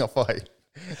winning a fight.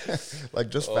 Like,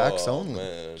 just facts only.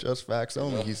 Man. Just facts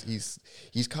only. Yeah.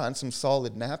 He's gotten some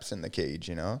solid naps in the cage,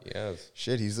 you know? Yes.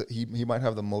 Shit, he might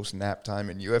have the most nap time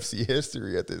in UFC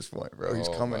history at this point, bro. He's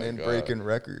coming in breaking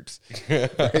records.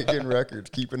 Breaking records,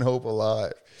 keeping hope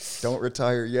alive. Don't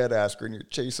retire yet, Askren. You're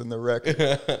chasing the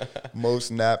record.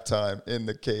 Most nap time in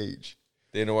the cage.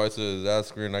 Dana White says,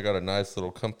 Askren, I got a nice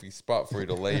little comfy spot for you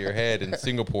to lay your head in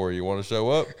Singapore. You want to show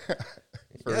up?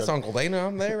 Yes, Uncle Dana,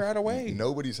 I'm there right away.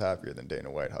 Nobody's happier than Dana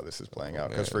White how this is playing out.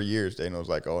 Because for years, Dana was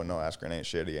like, oh, no, Askren ain't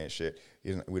shit. He ain't shit.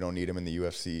 We don't need him in the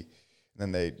UFC.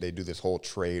 And then they do this whole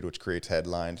trade, which creates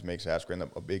headlines, makes Askren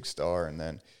a big star. And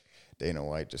then Dana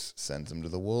White just sends him to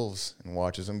the wolves and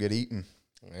watches him get eaten.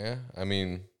 Yeah, I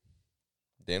mean,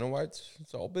 Dana White's,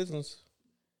 it's all business.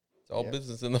 It's all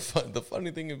business. And the funny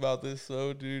thing about this,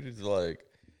 though, dude, is like,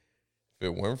 if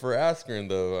it weren't for Askren,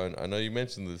 though, I know you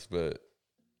mentioned this, but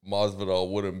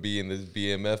Masvidal wouldn't be in this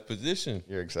BMF position.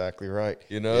 You're exactly right.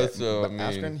 You know, so I mean,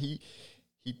 Askren,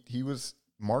 he was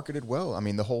marketed well. I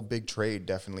mean, the whole big trade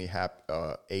definitely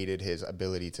aided his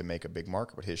ability to make a big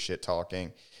market with his shit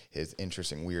talking, his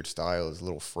interesting weird style, his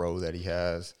little fro that he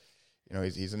has. You know,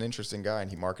 he's an interesting guy, and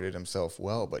he marketed himself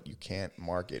well. But you can't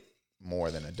market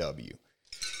more than a W.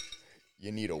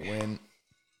 You need a win.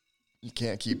 You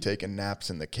can't keep taking naps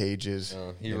in the cages.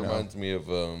 He reminds me of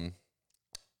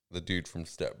the dude from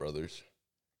Step Brothers.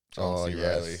 John C.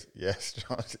 Reilly. Yes,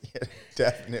 John C. Yeah,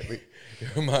 definitely.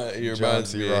 John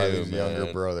C. Reilly's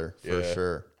younger brother, for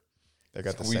sure. They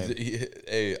got the same.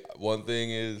 Hey, one thing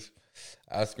is,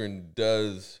 Askren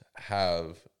does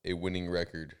have a winning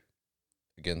record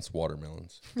against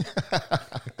watermelons.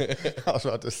 I was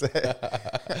about to say.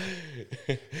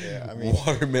 Yeah, I mean,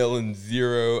 watermelon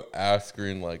 0,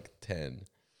 Askren like 10.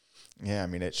 Yeah, I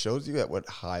mean, it shows you at what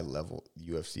high level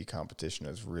UFC competition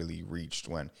has really reached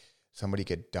when somebody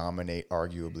could dominate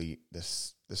arguably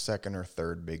the second or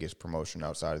third biggest promotion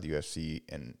outside of the UFC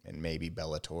and maybe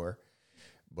Bellator.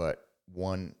 But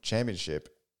one championship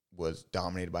was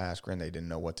dominated by Askren. They didn't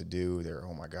know what to do. They're,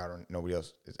 oh my God, nobody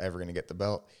else is ever going to get the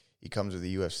belt. He comes to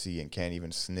the UFC and can't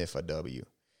even sniff a W.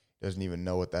 Doesn't even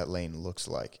know what that lane looks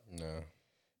like. No.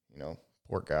 You know,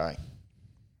 poor guy.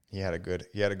 He had a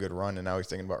good run, and now he's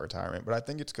thinking about retirement. But I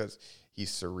think it's because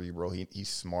he's cerebral. He's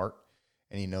smart,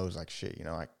 and he knows, like, shit, you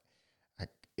know,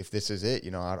 if this is it,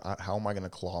 you know, how am I going to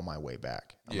claw my way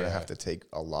back? I'm going to have to take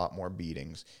a lot more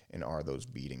beatings, and are those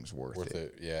beatings worth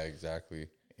it? Yeah, exactly.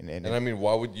 And I mean,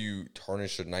 why would you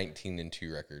tarnish a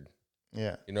 19-2 record?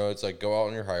 Yeah. You know, it's like go out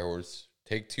on your high horse,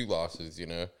 take 2 losses, you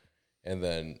know, and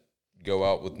then go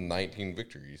out with 19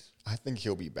 victories. I think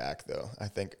he'll be back, though. I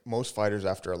think most fighters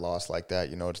after a loss like that,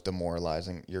 you know, it's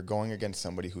demoralizing. You're going against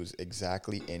somebody who's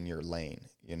exactly in your lane,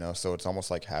 you know? So it's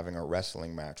almost like having a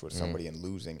wrestling match with somebody and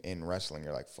losing in wrestling.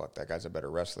 You're like, fuck, that guy's a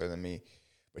better wrestler than me.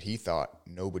 But he thought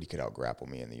nobody could out-grapple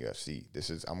me in the UFC.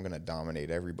 I'm going to dominate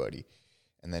everybody.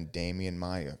 And then Damian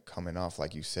Maia coming off,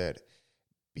 like you said,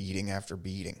 beating after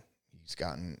beating. He's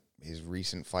gotten his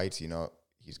recent fights, you know,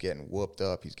 he's getting whooped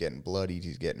up, he's getting bloodied,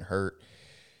 he's getting hurt,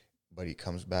 but he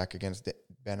comes back against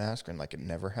Ben Askren like it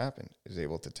never happened. He's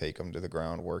able to take him to the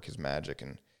ground, work his magic,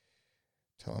 and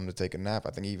tell him to take a nap. I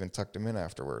think he even tucked him in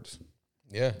afterwards.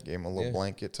 Yeah. Gave him a little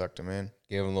blanket, tucked him in.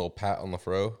 Gave him a little pat on the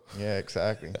fro. Yeah,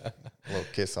 exactly. A little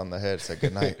kiss on the head, said,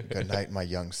 good night, my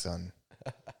young son.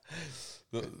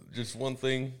 Just one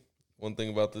thing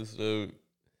about this, though.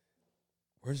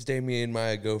 Where's Damian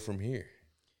Maia go from here?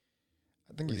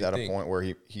 I think he's at a point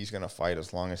where he's going to fight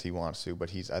as long as he wants to,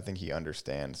 but I think he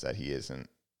understands that he isn't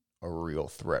a real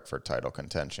threat for title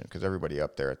contention because everybody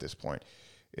up there at this point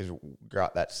is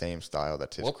got that same style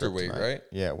that's his welterweight, kryptonite. right?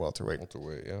 Yeah, welterweight.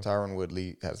 Welterweight, yeah. Tyron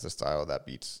Woodley has the style that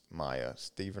beats Maya.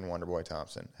 Stephen Wonderboy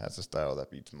Thompson has the style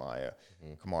that beats Maya.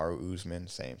 Kamaru Usman,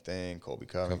 same thing. Colby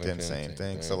Covington, same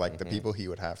thing. So, like, the people he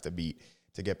would have to beat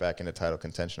to get back into title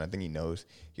contention, I think he knows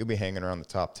he'll be hanging around the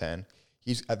top 10.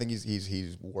 I think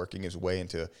he's working his way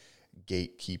into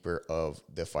gatekeeper of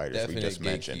the fighters Definite we just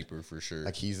mentioned. gatekeeper for sure.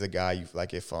 Like, he's the guy,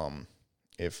 like, if Askren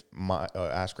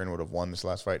would have won this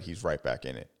last fight, he's right back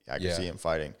in it. I can see him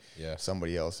fighting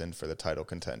somebody else in for the title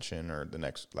contention or the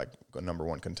next, like, number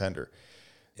one contender.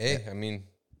 Hey, I mean,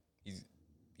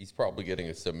 he's probably getting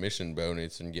a submission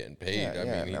bonus and getting paid.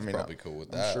 I mean, he's probably cool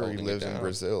with that. I'm sure he lives in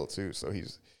Brazil, too, so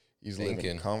he's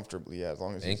living comfortably. Yeah, as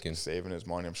long as he's saving his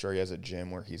money. I'm sure he has a gym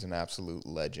where he's an absolute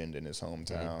legend in his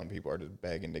hometown. People are just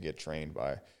begging to get trained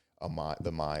by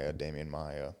the Maya, Damian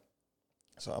Maya.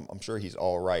 So I'm sure he's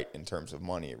all right in terms of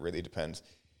money. It really depends.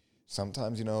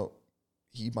 Sometimes,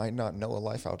 he might not know a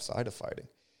life outside of fighting.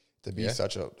 To be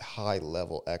such a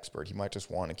high-level expert, he might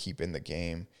just want to keep in the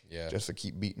game just to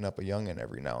keep beating up a youngin'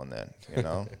 every now and then,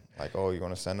 Like, oh, you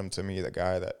want to send him to me, the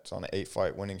guy that's on an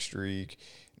 8-fight winning streak,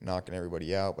 knocking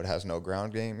everybody out but has no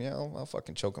ground game? Yeah, I'll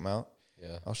fucking choke him out.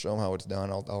 Yeah, I'll show him how it's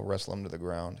done. I'll wrestle him to the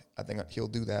ground. I think he'll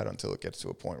do that until it gets to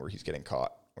a point where he's getting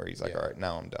caught, where he's like, all right,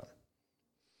 now I'm done.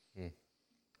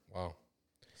 Wow.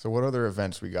 So what other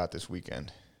events we got this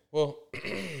weekend? Well,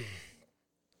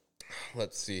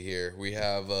 let's see here. We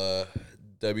have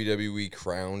WWE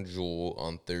Crown Jewel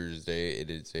on Thursday. It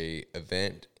is a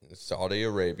event in Saudi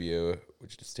Arabia,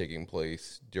 which is taking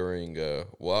place during, out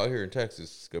here in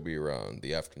Texas, it's going to be around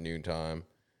the afternoon time.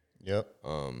 Yep.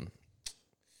 I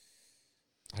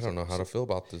don't know how to feel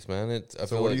about this, man.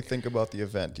 So what do you think about the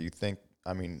event? Do you think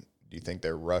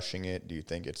they're rushing it? Do you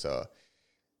think it's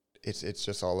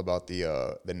just all about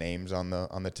the names on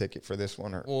the ticket for this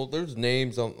one? Or? Well, there's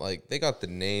names on, like, they got the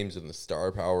names and the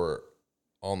star power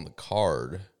on the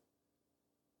card.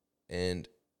 And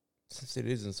since it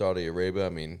is in Saudi Arabia, I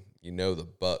mean, the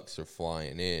Bucks are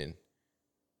flying in.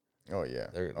 Oh, yeah.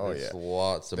 There's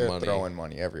lots of money. They're throwing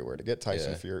money everywhere to get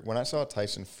Tyson Fury. When I saw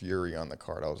Tyson Fury on the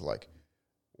card, I was like,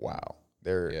 wow.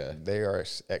 They are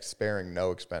sparing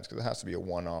no expense because it has to be a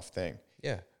one-off thing.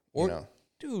 Yeah. Or,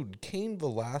 dude, Cain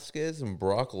Velasquez and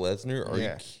Brock Lesnar, are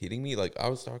you kidding me? Like, I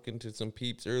was talking to some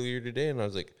peeps earlier today, and I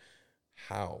was like,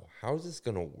 how is this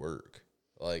going to work?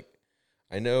 Like,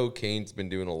 I know Cain's been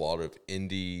doing a lot of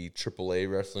indie AAA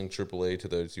wrestling. AAA, to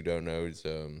those who don't know, is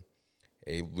a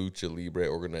Lucha Libre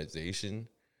organization.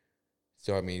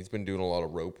 So, I mean, he's been doing a lot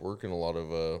of rope work and a lot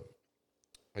of,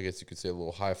 I guess you could say, a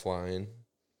little high flying.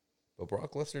 But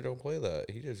Brock Lesnar don't play that.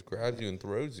 He just grabs you and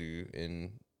throws you,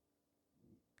 and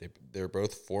they're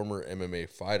both former MMA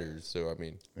fighters. So, I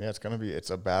mean, yeah,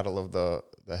 it's a battle of the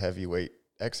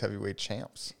ex-heavyweight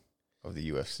champs of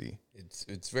the UFC.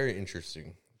 It's very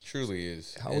interesting. It truly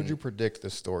is. How would you predict the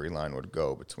storyline would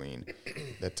go between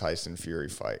the Tyson Fury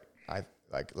fight?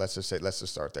 Let's just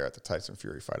start there at the Tyson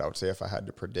Fury fight. I would say if I had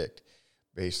to predict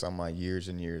based on my years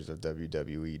and years of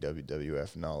WWE,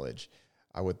 WWF knowledge,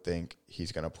 I would think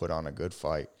he's going to put on a good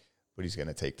fight, but he's going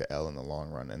to take the L in the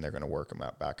long run, and they're going to work him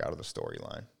back out of the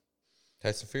storyline.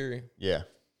 Tyson Fury? Yeah.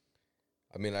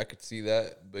 I mean, I could see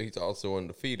that, but he's also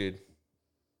undefeated.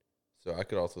 So I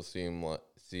could also see him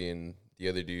seeing the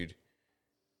other dude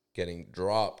getting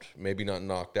dropped, maybe not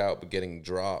knocked out, but getting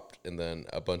dropped, and then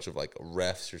a bunch of, like,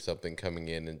 refs or something coming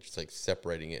in and just, like,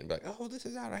 separating it and be like, oh, this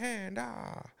is out of hand,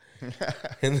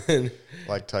 and then...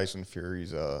 Like Tyson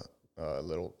Fury's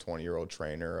little 20-year-old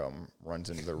trainer runs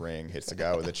into the ring, hits the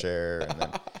guy with a chair,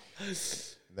 and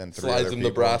then slides him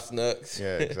the brass knucks.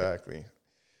 Yeah, exactly.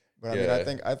 But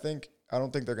I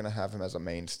don't think they're gonna have him as a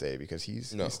mainstay because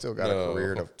he's still got a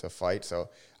career to fight. So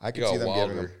I could see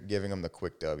them giving him the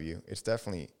quick W. It's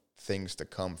definitely things to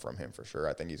come from him for sure.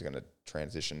 I think he's gonna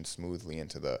transition smoothly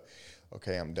into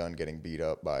I'm done getting beat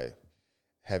up by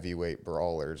heavyweight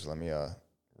brawlers. Let me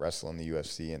wrestle in the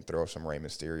UFC and throw some Rey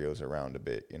Mysterios around a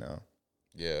bit,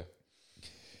 Yeah,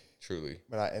 truly.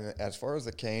 But as far as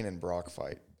the Cain and Brock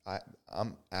fight,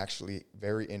 I'm actually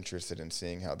very interested in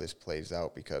seeing how this plays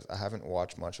out because I haven't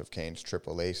watched much of Cain's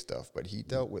AAA stuff, but he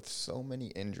dealt with so many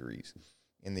injuries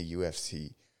in the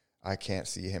UFC. I can't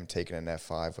see him taking an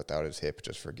F5 without his hip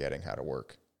just forgetting how to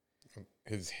work.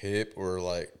 His hip or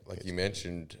like you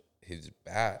mentioned, his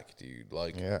back, dude.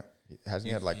 Like, yeah. Hasn't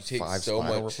he had like 5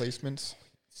 spinal replacements?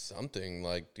 Something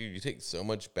like, dude, you take so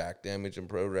much back damage in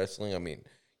pro wrestling. I mean,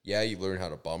 yeah, you learn how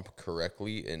to bump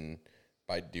correctly, and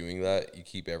by doing that, you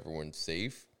keep everyone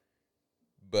safe.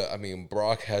 But, I mean,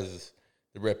 Brock has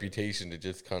the reputation to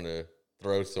just kind of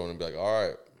throw someone and be like, all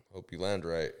right, Hope you land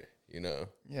right, you know.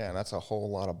 Yeah, and that's a whole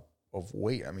lot of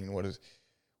weight. I mean, what does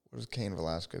Cain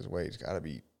Velasquez weigh? He's got to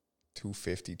be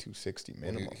 250, 260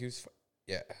 minimum. He was,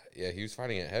 he was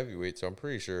fighting at heavyweight, so I'm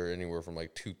pretty sure anywhere from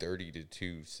like 230 to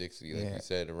 260, like you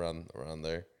said, around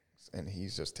there. And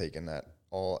he's just taking that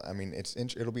all. I mean,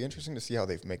 it'll be interesting to see how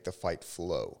they make the fight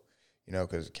flow. You know,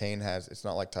 because Cain it's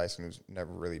not like Tyson, who's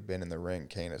never really been in the ring.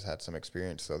 Cain has had some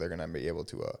experience, so they're going to be able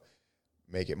to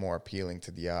make it more appealing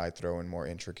to the eye, throw in more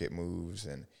intricate moves,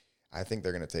 and I think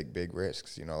they're going to take big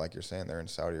risks. You know, like you're saying, they're in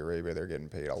Saudi Arabia, they're getting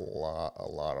paid a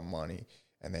lot of money,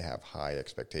 and they have high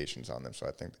expectations on them. So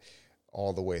I think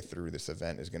all the way through this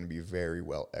event is going to be very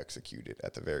well executed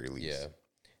at the very least. Yeah.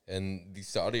 And the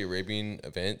Saudi Arabian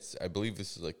events, I believe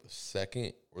this is like the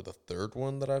second or the third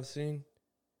one that I've seen.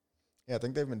 Yeah, I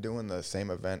think they've been doing the same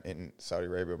event in Saudi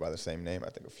Arabia by the same name, I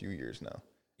think, a few years now.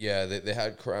 Yeah, they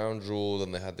had Crown Jewel,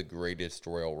 and they had the Greatest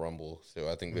Royal Rumble. So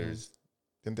I think there's...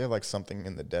 Didn't they have like something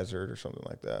in the desert or something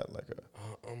like that? Like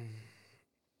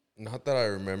not that I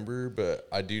remember, but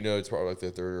I do know it's probably like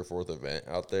the third or fourth event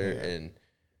out there. Yeah. And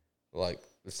like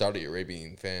the Saudi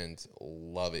Arabian fans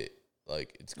love it.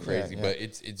 Like it's crazy, but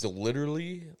it's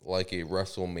literally like a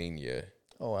WrestleMania.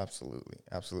 Oh, absolutely.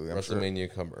 Absolutely.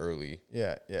 WrestleMania come early.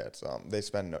 Yeah. It's they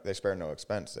spare no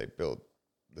expense. They build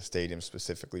the stadium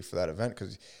specifically for that event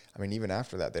because, I mean, even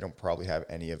after that, they don't probably have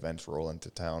any events roll into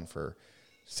town for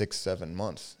 6-7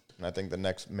 months. And I think the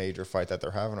next major fight that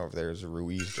they're having over there is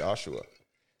Ruiz Joshua.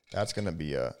 That's going to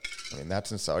be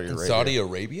that's in Saudi Arabia. Saudi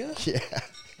Arabia? Yeah.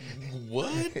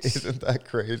 What? Isn't that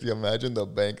crazy? Imagine the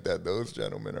bank that those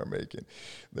gentlemen are making.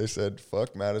 They said,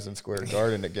 fuck Madison Square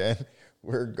Garden again.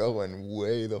 We're going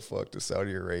way the fuck to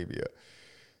Saudi Arabia.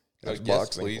 That's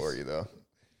boxing for you, though.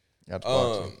 That's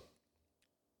boxing.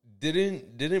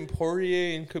 Didn't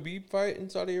Poirier and Khabib fight in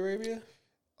Saudi Arabia?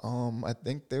 I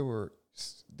think they were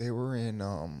in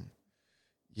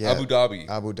Abu Dhabi.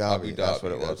 Abu Dhabi. That's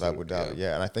what it was. Abu Dhabi.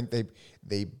 Yeah, and I think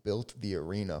they built the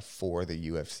arena for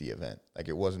the UFC event. Like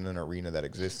it wasn't an arena that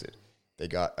existed. They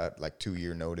got a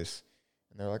 2-year notice,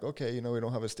 and they're like, okay, we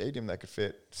don't have a stadium that could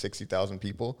fit 60,000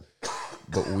 people,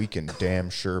 but we can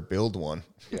damn sure build one.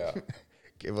 Yeah.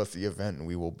 Give us the event, and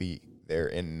we will be there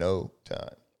in no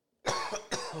time.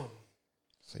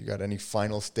 So you got any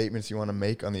final statements you want to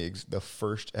make on the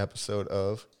first episode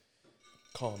of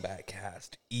Combat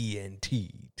Cast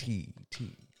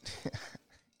ENTTT?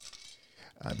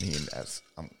 I mean,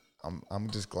 I'm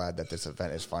just glad that this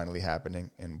event is finally happening.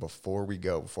 And before we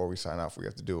sign off, we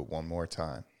have to do it one more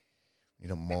time. We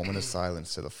need a moment of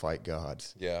silence to the fight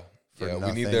gods. Yeah.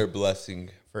 We need their blessing.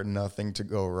 For nothing to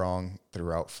go wrong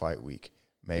throughout fight week.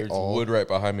 There's wood right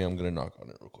behind me. I'm going to knock on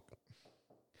it real quick.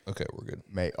 Okay, we're good.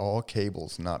 May all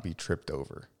cables not be tripped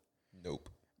over. Nope.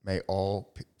 May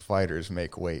all fighters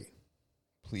make weight.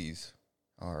 Please.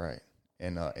 All right.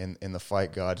 In the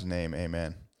fight God's name,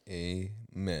 amen.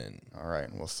 Amen. All right,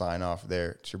 and we'll sign off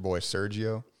there. It's your boy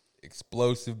Sergio.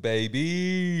 Explosive,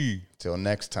 baby. Till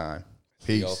next time. Peace.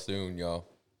 See y'all soon, y'all.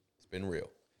 It's been real.